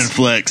Flicks. It's Eban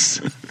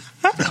Flicks.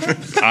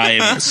 I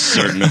am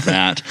certain of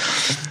that.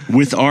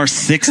 With our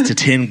 6 to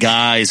 10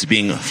 guys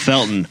being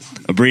Felton,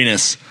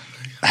 Abrinas,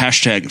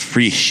 hashtag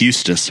free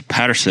Hustis,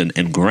 Patterson,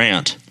 and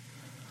Grant.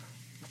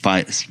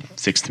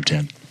 6 through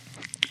 10.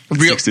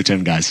 6 to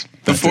 10 guys.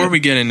 That's Before it. we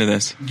get into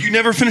this, You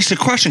never finished the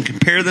question.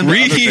 Compare them to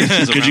other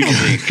benches could around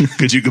the league.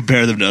 could you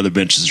compare them to other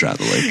benches around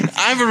the league?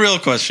 I have a real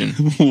question.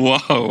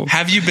 Whoa.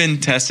 Have you been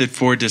tested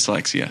for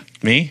dyslexia?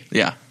 Me?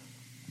 Yeah.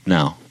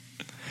 No.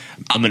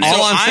 I'm an,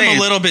 All I'm I'm saying-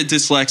 a little bit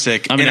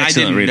dyslexic, I'm an and I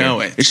excellent didn't reader. know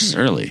it. It's just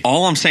early.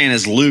 All I'm saying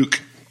is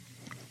Luke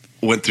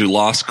went through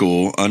law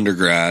school,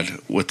 undergrad,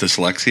 with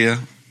dyslexia.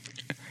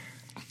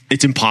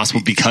 It's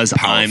impossible because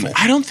Powerful.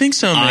 I don't think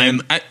so,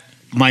 man.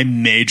 my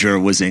major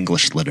was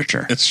English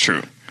literature. It's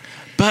true.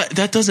 But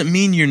that doesn't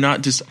mean you're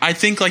not just. I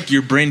think like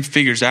your brain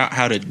figures out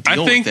how to deal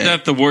I think with it.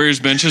 that the Warriors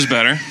bench is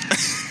better.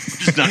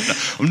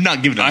 I'm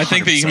not giving it. I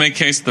think that you can make a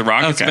case that the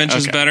Rockets bench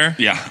is better.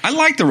 Yeah, I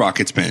like the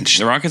Rockets bench.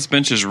 The Rockets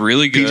bench is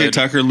really good. PJ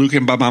Tucker, Luke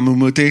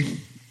Mbamamute.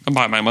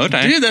 By my mote.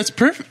 Dude, that's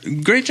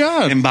perfect. Great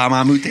job.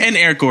 Mbamamute. And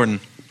Eric Gordon.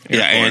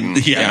 Gordon.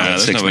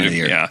 There's 6 man a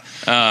year.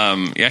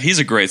 Yeah, he's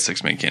a great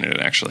 6-man candidate,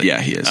 actually.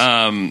 Yeah, he is.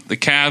 The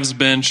Cavs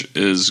bench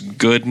is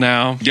good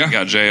now. Yeah. You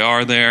got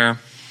JR there.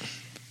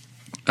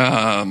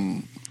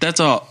 That's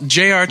all.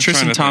 JR,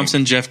 Tristan to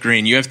Thompson, Jeff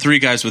Green. You have 3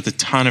 guys with a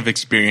ton of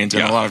experience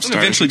and a lot of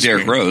starters. Eventually,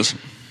 Derrick Rose.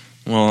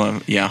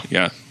 Well, yeah.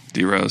 Yeah,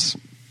 D Rose,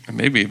 and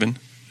maybe even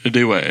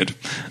D Wade.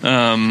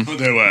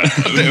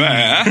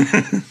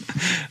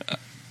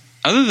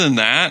 Other than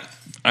that,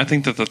 I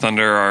think that the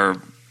Thunder are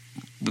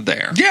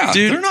there. Yeah,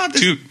 dude, they're not.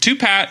 Two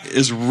Pat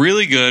is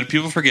really good.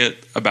 People forget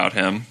about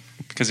him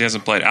because he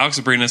hasn't played. Alex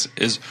Abrinas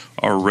is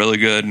really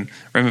good.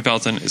 Raymond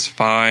Felton is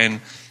fine,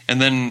 and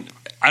then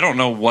I don't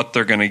know what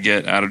they're going to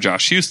get out of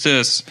Josh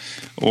Eustace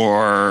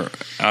or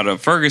out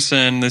of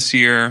Ferguson this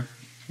year,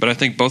 but I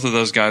think both of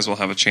those guys will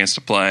have a chance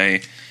to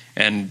play,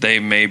 and they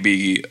may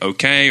be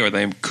okay or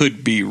they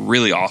could be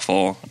really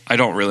awful. I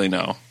don't really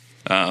know,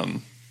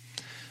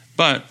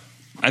 but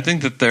I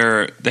think that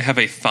they have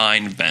a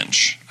fine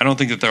bench. I don't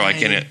think that they're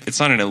like in it. It's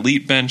not an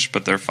elite bench,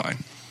 but they're fine.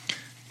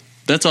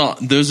 That's all.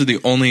 Those are the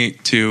only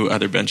 2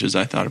 other benches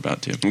I thought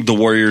about too. The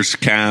Warriors,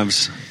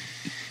 Cavs.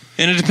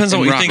 And it depends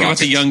on what you think about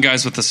Rockets. the young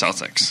guys with the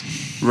Celtics.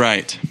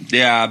 Right.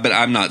 Yeah, but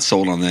I'm not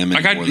sold on them.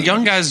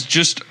 Young guys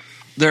just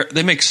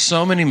they make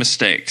so many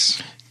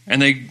mistakes,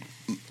 and they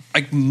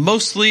like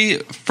mostly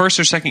first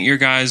or second year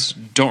guys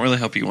don't really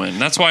help you win.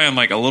 That's why I'm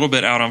like a little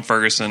bit out on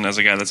Ferguson as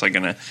a guy that's like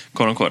going to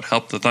quote unquote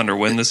help the Thunder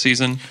win this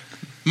season.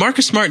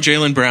 Marcus Smart,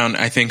 Jaylen Brown,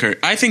 I think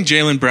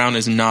Jaylen Brown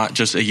is not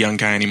just a young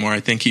guy anymore.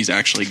 I think he's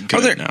actually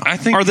good now. I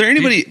think Are there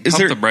anybody? Is Is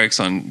there there? the brakes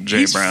on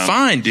Jay He's Brown?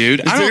 fine, dude.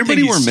 Is there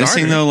anybody we're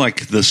missing though?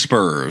 Like the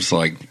Spurs,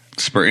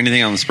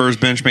 anything on the Spurs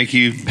bench make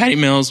you? Patty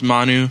Mills,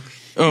 Manu.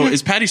 Oh,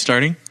 is Patty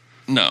starting?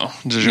 No,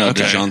 No,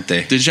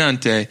 DeJounte.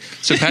 DeJounte.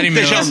 So Patty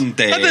Mills.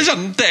 DeJounte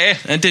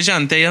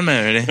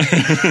Amore.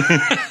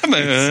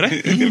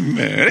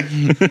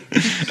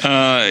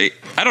 I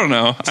don't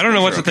know. I don't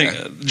know what to think.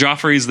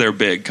 Joffrey's their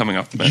big coming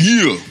off the bench.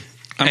 Yeah.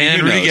 I mean,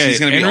 And who knows? Rudy Gay. He's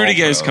gonna be And Rudy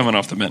Gay's all-pro. coming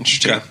off the bench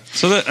too. Okay.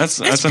 So that's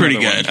pretty another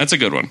one. good. That's a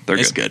good one. They're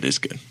It's good. good. It's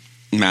good.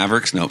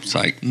 Mavericks, nope,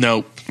 psych.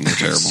 Nope. They're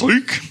terrible.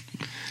 Psych.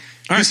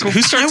 All right,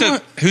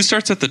 who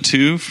starts at the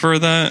 2 for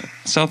the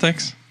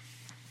Celtics?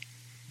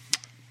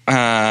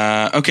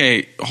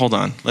 Okay, hold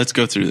on. Let's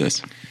go through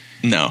this.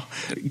 No.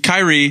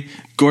 Kyrie,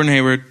 Gordon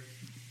Hayward,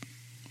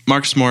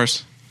 Marcus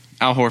Morris,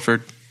 Al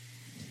Horford.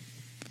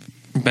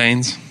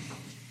 Baines.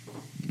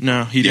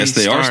 No, he Yes,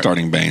 didn't they are start.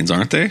 starting Baines,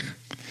 aren't they?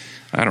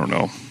 I don't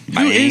know.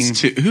 Who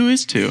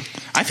is 2?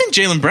 I think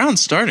Jaylen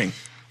Brown's starting.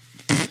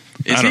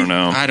 Is I don't he?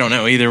 know. I don't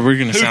know either. We're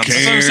going to sound.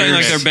 That's what I'm saying.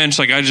 Like their bench.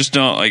 Like I just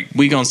don't like.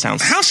 We gonna sound.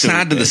 How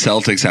sad do the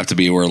Celtics have to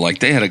be? Where like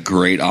they had a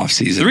great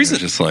offseason. The reason-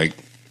 They're just like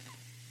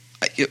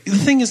The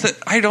thing is that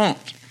I don't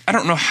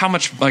know how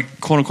much like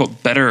quote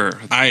unquote better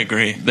I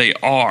agree. they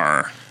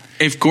are.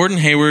 If Gordon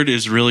Hayward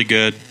is really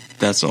good,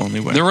 that's the only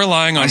way. They're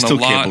relying on I a still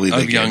can't lot believe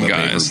they of young gave up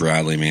Avery guys.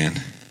 Bradley, man.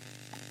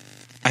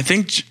 I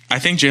think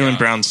Jaylen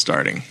Brown's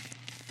starting.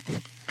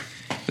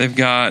 They've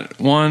got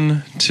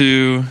 1,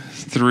 2,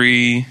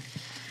 3,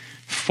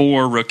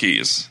 4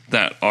 rookies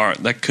that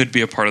could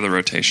be a part of the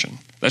rotation.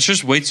 That's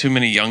just way too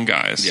many young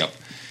guys. Yep.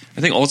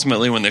 I think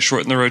ultimately when they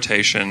shorten the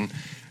rotation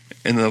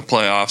in the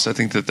playoffs, I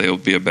think that they'll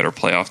be a better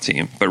playoff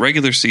team. But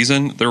regular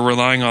season,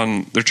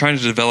 they're trying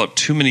to develop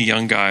too many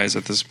young guys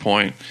at this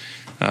point.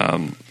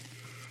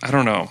 I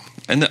don't know.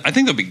 And I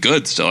think they'll be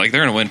good still. Like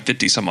they're going to win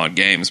 50 some odd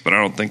games, but I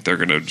don't think they're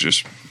going to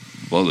just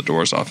blow the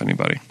doors off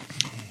anybody.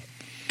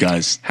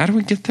 Guys, How do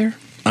we get there?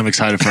 I'm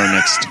excited for our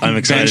next. I'm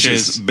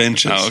excited.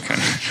 Benches. Oh, okay.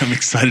 I'm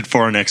excited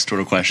for our next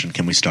Twitter question.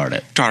 Can we start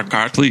it?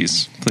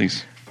 Please.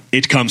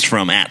 It comes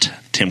from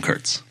 @Tim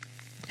Kurtz.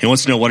 He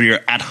wants to know, what are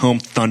your at-home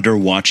Thunder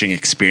watching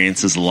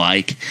experiences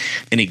like?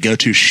 Any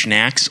go-to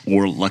snacks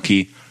or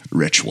lucky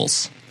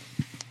rituals?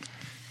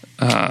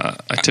 I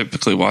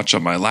typically watch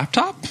on my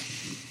laptop,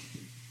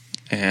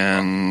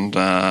 and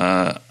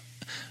I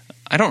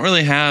don't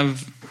really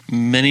have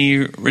many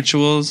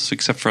rituals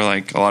except for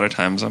like a lot of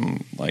times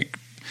I'm like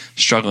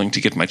struggling to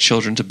get my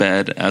children to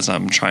bed as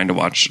I'm trying to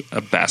watch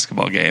a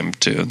basketball game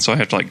too, and so I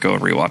have to like go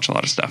and rewatch a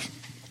lot of stuff.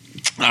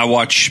 I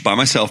watch by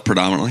myself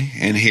predominantly,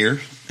 and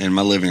here in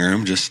my living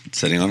room, just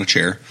sitting on a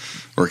chair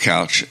or a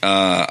couch.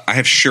 I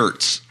have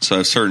shirts, so I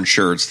have certain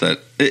shirts that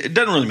it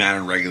doesn't really matter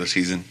in regular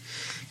season,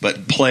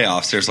 but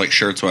playoffs, there's like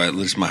shirts where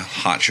this is my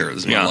hot shirt,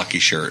 this is my lucky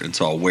shirt, and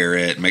so I'll wear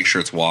it, make sure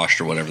it's washed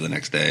or whatever the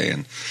next day.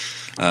 And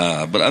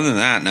but other than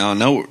that,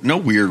 no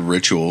weird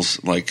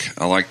rituals. Like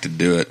I like to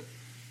do it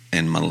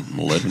in my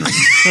living room.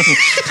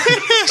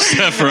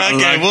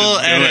 Okay, we'll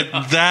edit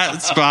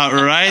that spot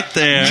right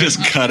there.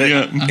 Just cut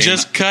it.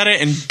 Just cut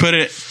it and put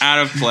it out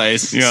of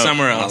place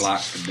somewhere I else.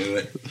 like to do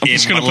it. I'm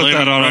just going to put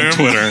that on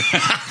Twitter.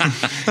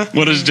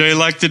 What does Jay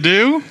like to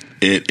do?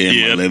 It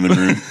in my living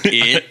room.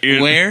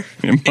 Where?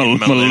 In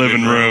my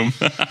living room.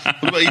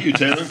 What about you,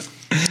 Taylor?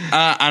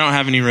 I don't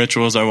have any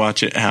rituals. I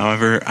watch it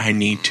however I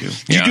need to.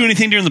 Do you do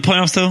anything during the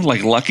playoffs though,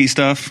 like lucky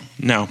stuff?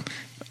 No.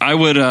 I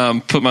would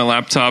put my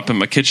laptop in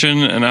my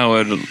kitchen, and I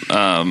would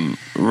run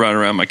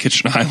around my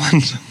kitchen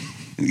island.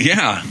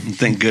 Yeah,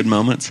 think good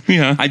moments.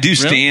 Yeah. I do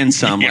stand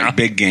some Yeah. like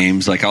big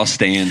games. Like I'll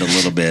stand a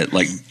little bit.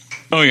 Like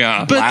Oh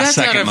yeah, But Last that's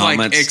out second of like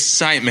moments.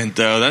 excitement,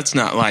 though. That's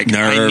not like I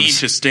Nerves. need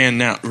to stand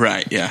now.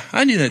 Right? Yeah,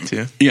 I do that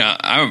too. yeah.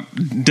 I'm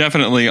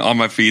definitely on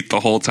my feet the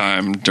whole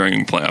time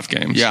during playoff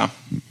games. Yeah,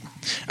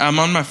 I'm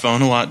on my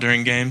phone a lot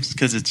during games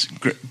because it's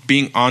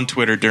being on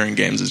Twitter during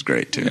games is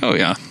great too. Oh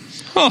yeah.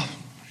 Oh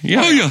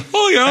yeah.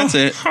 oh yeah, That's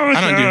it.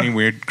 I don't do any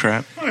weird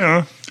crap. Oh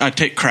yeah. I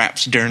take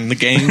craps during the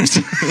games.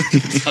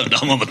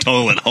 I'm on the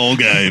toilet whole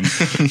game.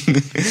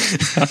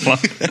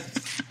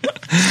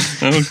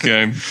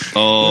 Okay.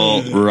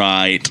 All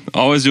right.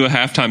 Always do a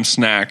halftime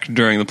snack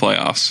during the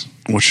playoffs.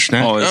 What's your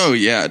snack? Always. Oh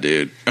yeah,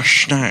 dude. A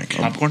snack.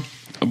 Popcorn?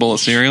 A bowl of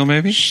cereal,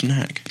 maybe.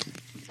 Snack.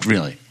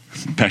 Really?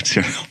 Back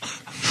to cereal.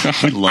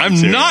 We love I'm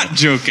cereal. not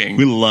joking.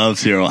 We love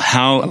cereal. I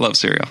How? love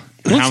cereal.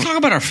 Let's talk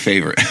about our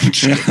favorite.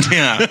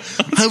 Yeah.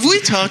 Have we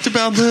talked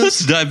about this?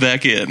 Dive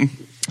back in.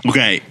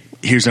 Okay,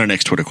 here's our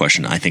next Twitter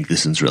question. I think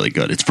this one's really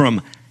good. It's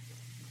from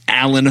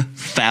Alan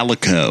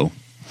Falico,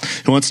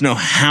 who wants to know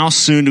how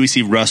soon do we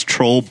see Russ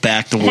troll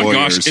back the Oh my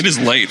Warriors? gosh, it is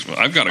late.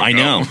 I've got to go. I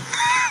know.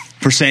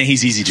 For saying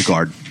he's easy to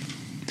guard.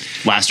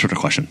 Last Twitter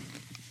question.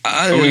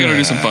 Oh, we got to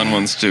do some fun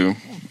ones too.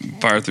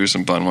 Fire through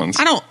some fun ones.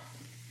 I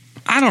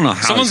don't know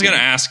how Someone's he's going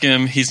to ask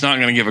him. He's not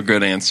going to give a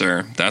good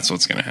answer. That's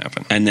what's going to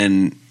happen. and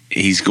then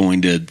he's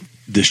going to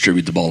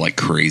distribute the ball like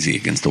crazy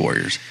against the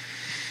Warriors.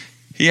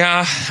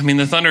 Yeah, I mean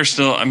the Thunder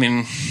still. I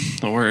mean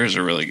the Warriors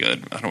are really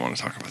good. I don't want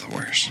to talk about the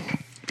Warriors.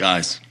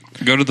 Guys,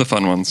 Go to the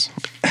fun ones.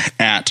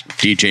 at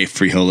DJ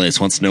Frijoles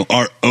wants to know,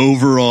 are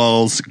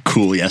overalls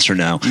cool, yes or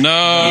no?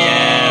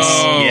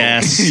 No.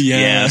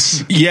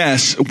 Yes.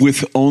 Yes,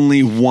 with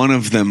only one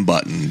of them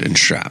buttoned and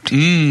strapped.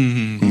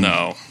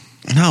 No.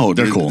 No,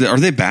 They're cool. Are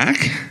they back?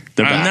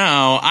 They're back.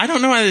 No, I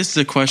don't know why this is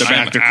a question.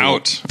 They're back. They're cool.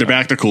 out. They're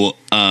back. They're cool.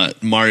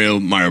 Mario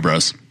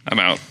Bros. I'm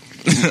out.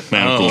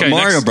 Man, cool. Okay,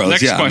 Mario next, Bros,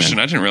 Next yeah, question.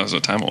 man. I didn't realize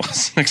what time it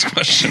was. Next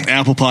question.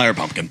 Apple pie or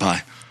pumpkin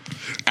pie?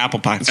 Apple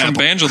pie. It's from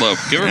Bangelo.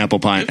 Give her. Apple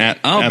pie. Bangelo.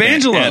 At Gotta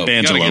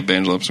Bangelo. give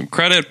Bangelo some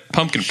credit.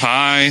 Pumpkin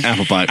pie.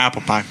 Apple pie.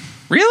 Apple pie.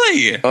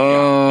 Really? I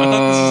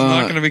thought this is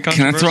not going to be Can I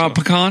controversial. throw out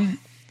pecan?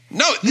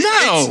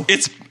 No.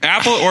 It's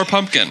apple or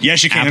pumpkin.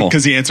 Yes, you can, Apple.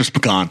 because the answer's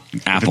pecan.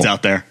 If Apple. it's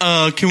out there.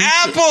 Can we?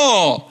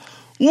 Apple.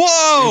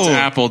 Whoa. It's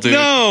apple, dude.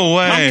 No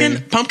way.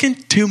 Pumpkin.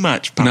 Too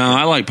much. Pumpkin. No,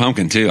 I like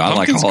pumpkin too. I like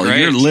Pumpkin's all. great.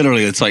 You're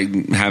literally, it's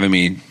like having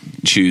me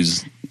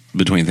choose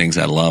between things.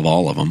 I love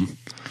all of them.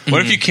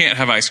 What if you can't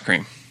have ice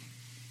cream?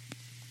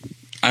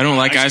 I don't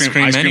like ice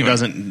cream. Ice cream anyway.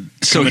 doesn't.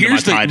 So come into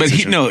here's my pie the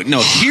decision.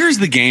 here's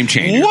the game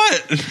changer.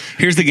 What?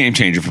 Here's the game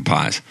changer for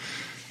pies.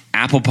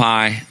 Apple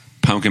pie,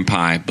 pumpkin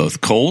pie, both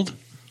cold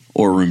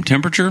or room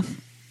temperature,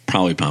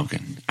 probably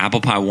pumpkin.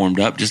 Apple pie warmed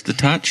up just a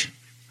touch,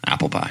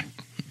 apple pie.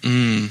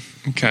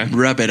 Okay.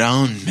 Rub it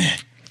on me.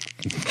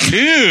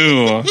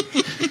 Ew.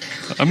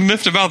 I'm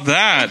miffed about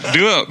that.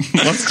 Do it.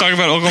 Let's talk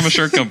about Oklahoma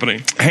Shirt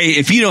Company. Hey,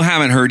 if you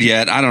haven't heard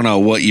yet, I don't know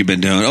what you've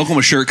been doing.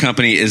 Oklahoma Shirt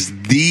Company is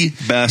the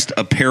best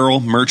apparel,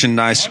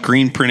 merchandise,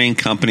 screen printing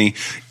company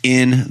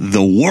in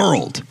the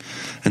world.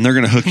 And they're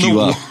going to hook you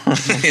up.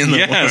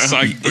 Yes,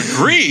 I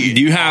agree.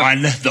 You have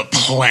On the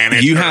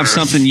planet. you have Earth.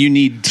 something you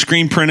need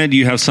screen printed,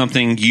 you have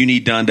something you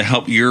need done to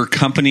help your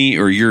company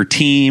or your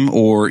team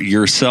or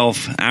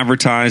yourself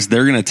advertise,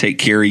 they're going to take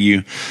care of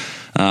you.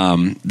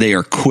 They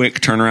are quick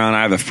turnaround.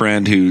 I have a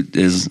friend who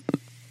is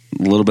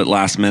a little bit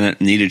last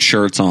minute, needed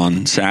shirts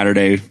on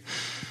Saturday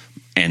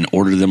and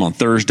ordered them on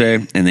Thursday,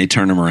 and they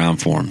turn them around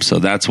for him. So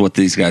that's what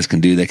these guys can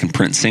do. They can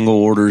print single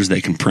orders.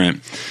 They can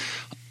print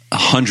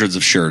hundreds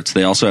of shirts.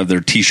 They also have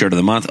their T-shirt of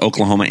the month,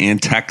 Oklahoma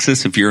and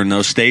Texas. If you're in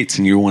those states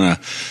and you want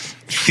a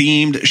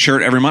themed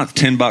shirt every month,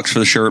 $10 for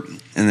the shirt,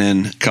 and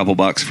then a couple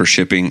bucks for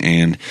shipping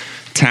and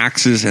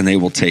taxes, and they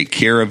will take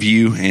care of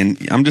you.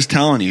 And I'm just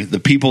telling you, the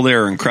people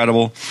there are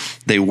incredible.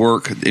 They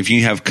work. If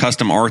you have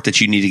custom art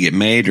that you need to get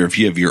made, or if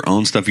you have your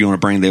own stuff you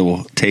want to bring, they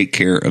will take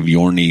care of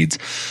your needs.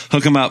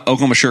 Hook them up,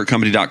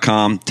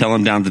 OklahomaShirtCompany.com. Tell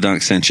them Down to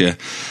Dunk sent you.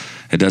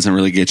 It doesn't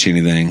really get you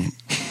anything,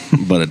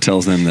 but it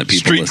tells them that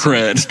people Street listen.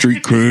 cred.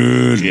 Street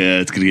cred. Yeah,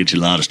 it's going to get you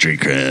a lot of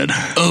street cred.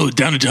 Oh,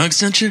 Down to Dunk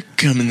sent you?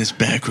 Come in this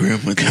back room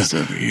with us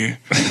over here.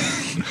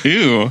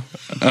 Ew.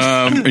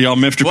 Are y'all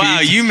miffed? Wow,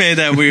 you made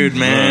that weird,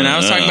 man. I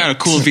was talking about a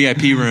cool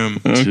VIP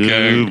room.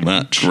 Okay. Too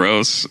much.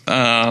 Gross.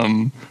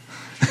 Yeah,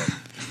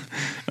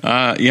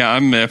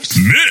 I'm miffed.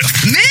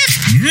 Miffed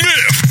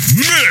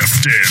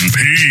and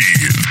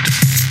peeved.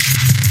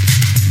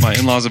 My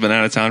in-laws have been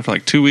out of town for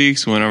like 2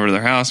 weeks. We went over to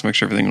their house, make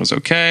sure everything was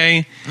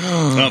okay.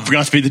 Oh,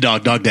 forgot to feed the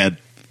dog. Dog dead.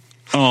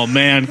 Oh,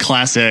 man.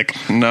 Classic.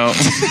 No.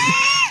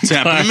 It's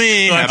happened to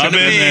me. I've Happened to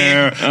been me.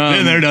 there.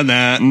 Been there, done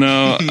that.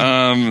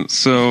 No.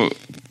 So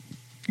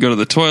go to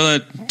the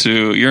toilet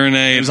to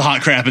urinate. There's a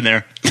hot crap in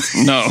there.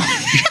 No.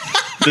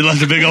 They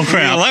left a big old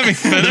crap. Yeah, let me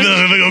They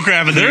left a big old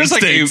crap in there.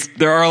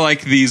 There are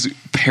like these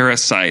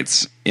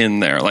parasites in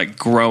there, like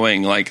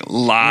growing, like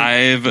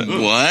live,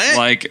 What?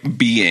 like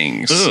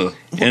beings Ugh.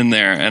 in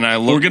there. And I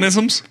look,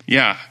 Organisms?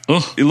 yeah,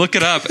 you look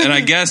it up, and I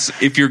guess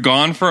if you're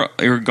gone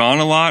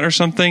a lot or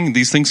something,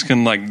 these things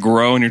can like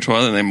grow in your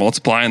toilet and they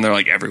multiply and they're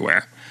like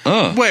everywhere.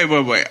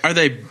 Wait. Are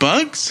they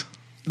bugs?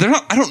 They're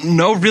not. I don't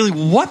know really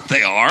what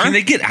they are. Can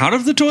they get out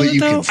of the toilet,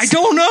 though? I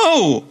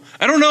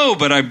don't know,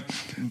 but I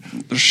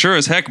sure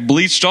as heck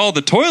bleached all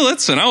the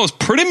toilets, and I was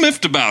pretty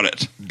miffed about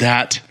it.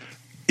 That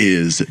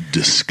is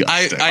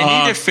disgusting.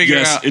 I need to figure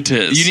yes, out. it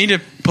is. You need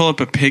to pull up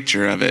a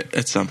picture of it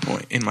at some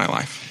point in my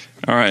life.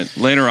 All right,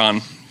 later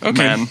on.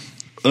 Okay. Man.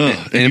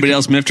 Anybody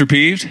else miffed or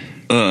peeved?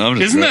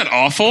 Isn't that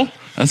awful?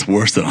 That's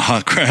worse than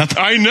hot crap.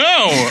 I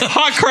know.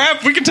 Hot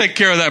crap, we can take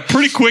care of that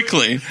pretty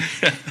quickly.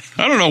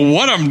 I don't know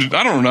what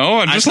I don't know.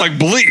 I'm just like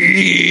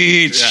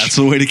bleach. That's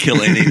the way to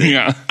kill anything.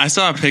 Yeah. I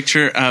saw a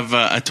picture of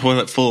a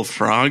toilet full of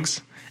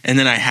frogs, and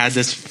then I had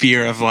this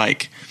fear of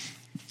like,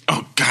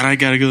 oh God, I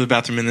gotta go to the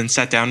bathroom, and then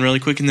sat down really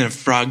quick, and then a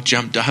frog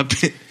jumped up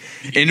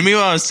into me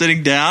while I was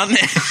sitting down.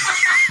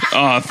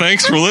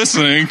 Thanks for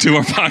listening to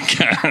our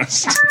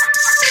podcast.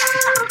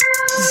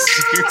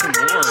 Dear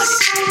Lord.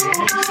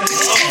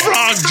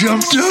 Frog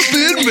jumped up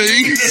in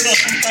me.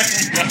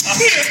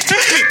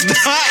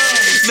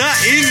 not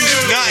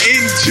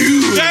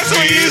into. That's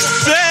what you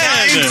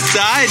said.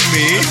 Inside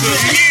me.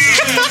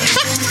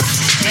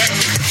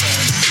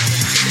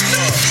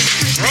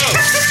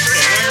 Gross.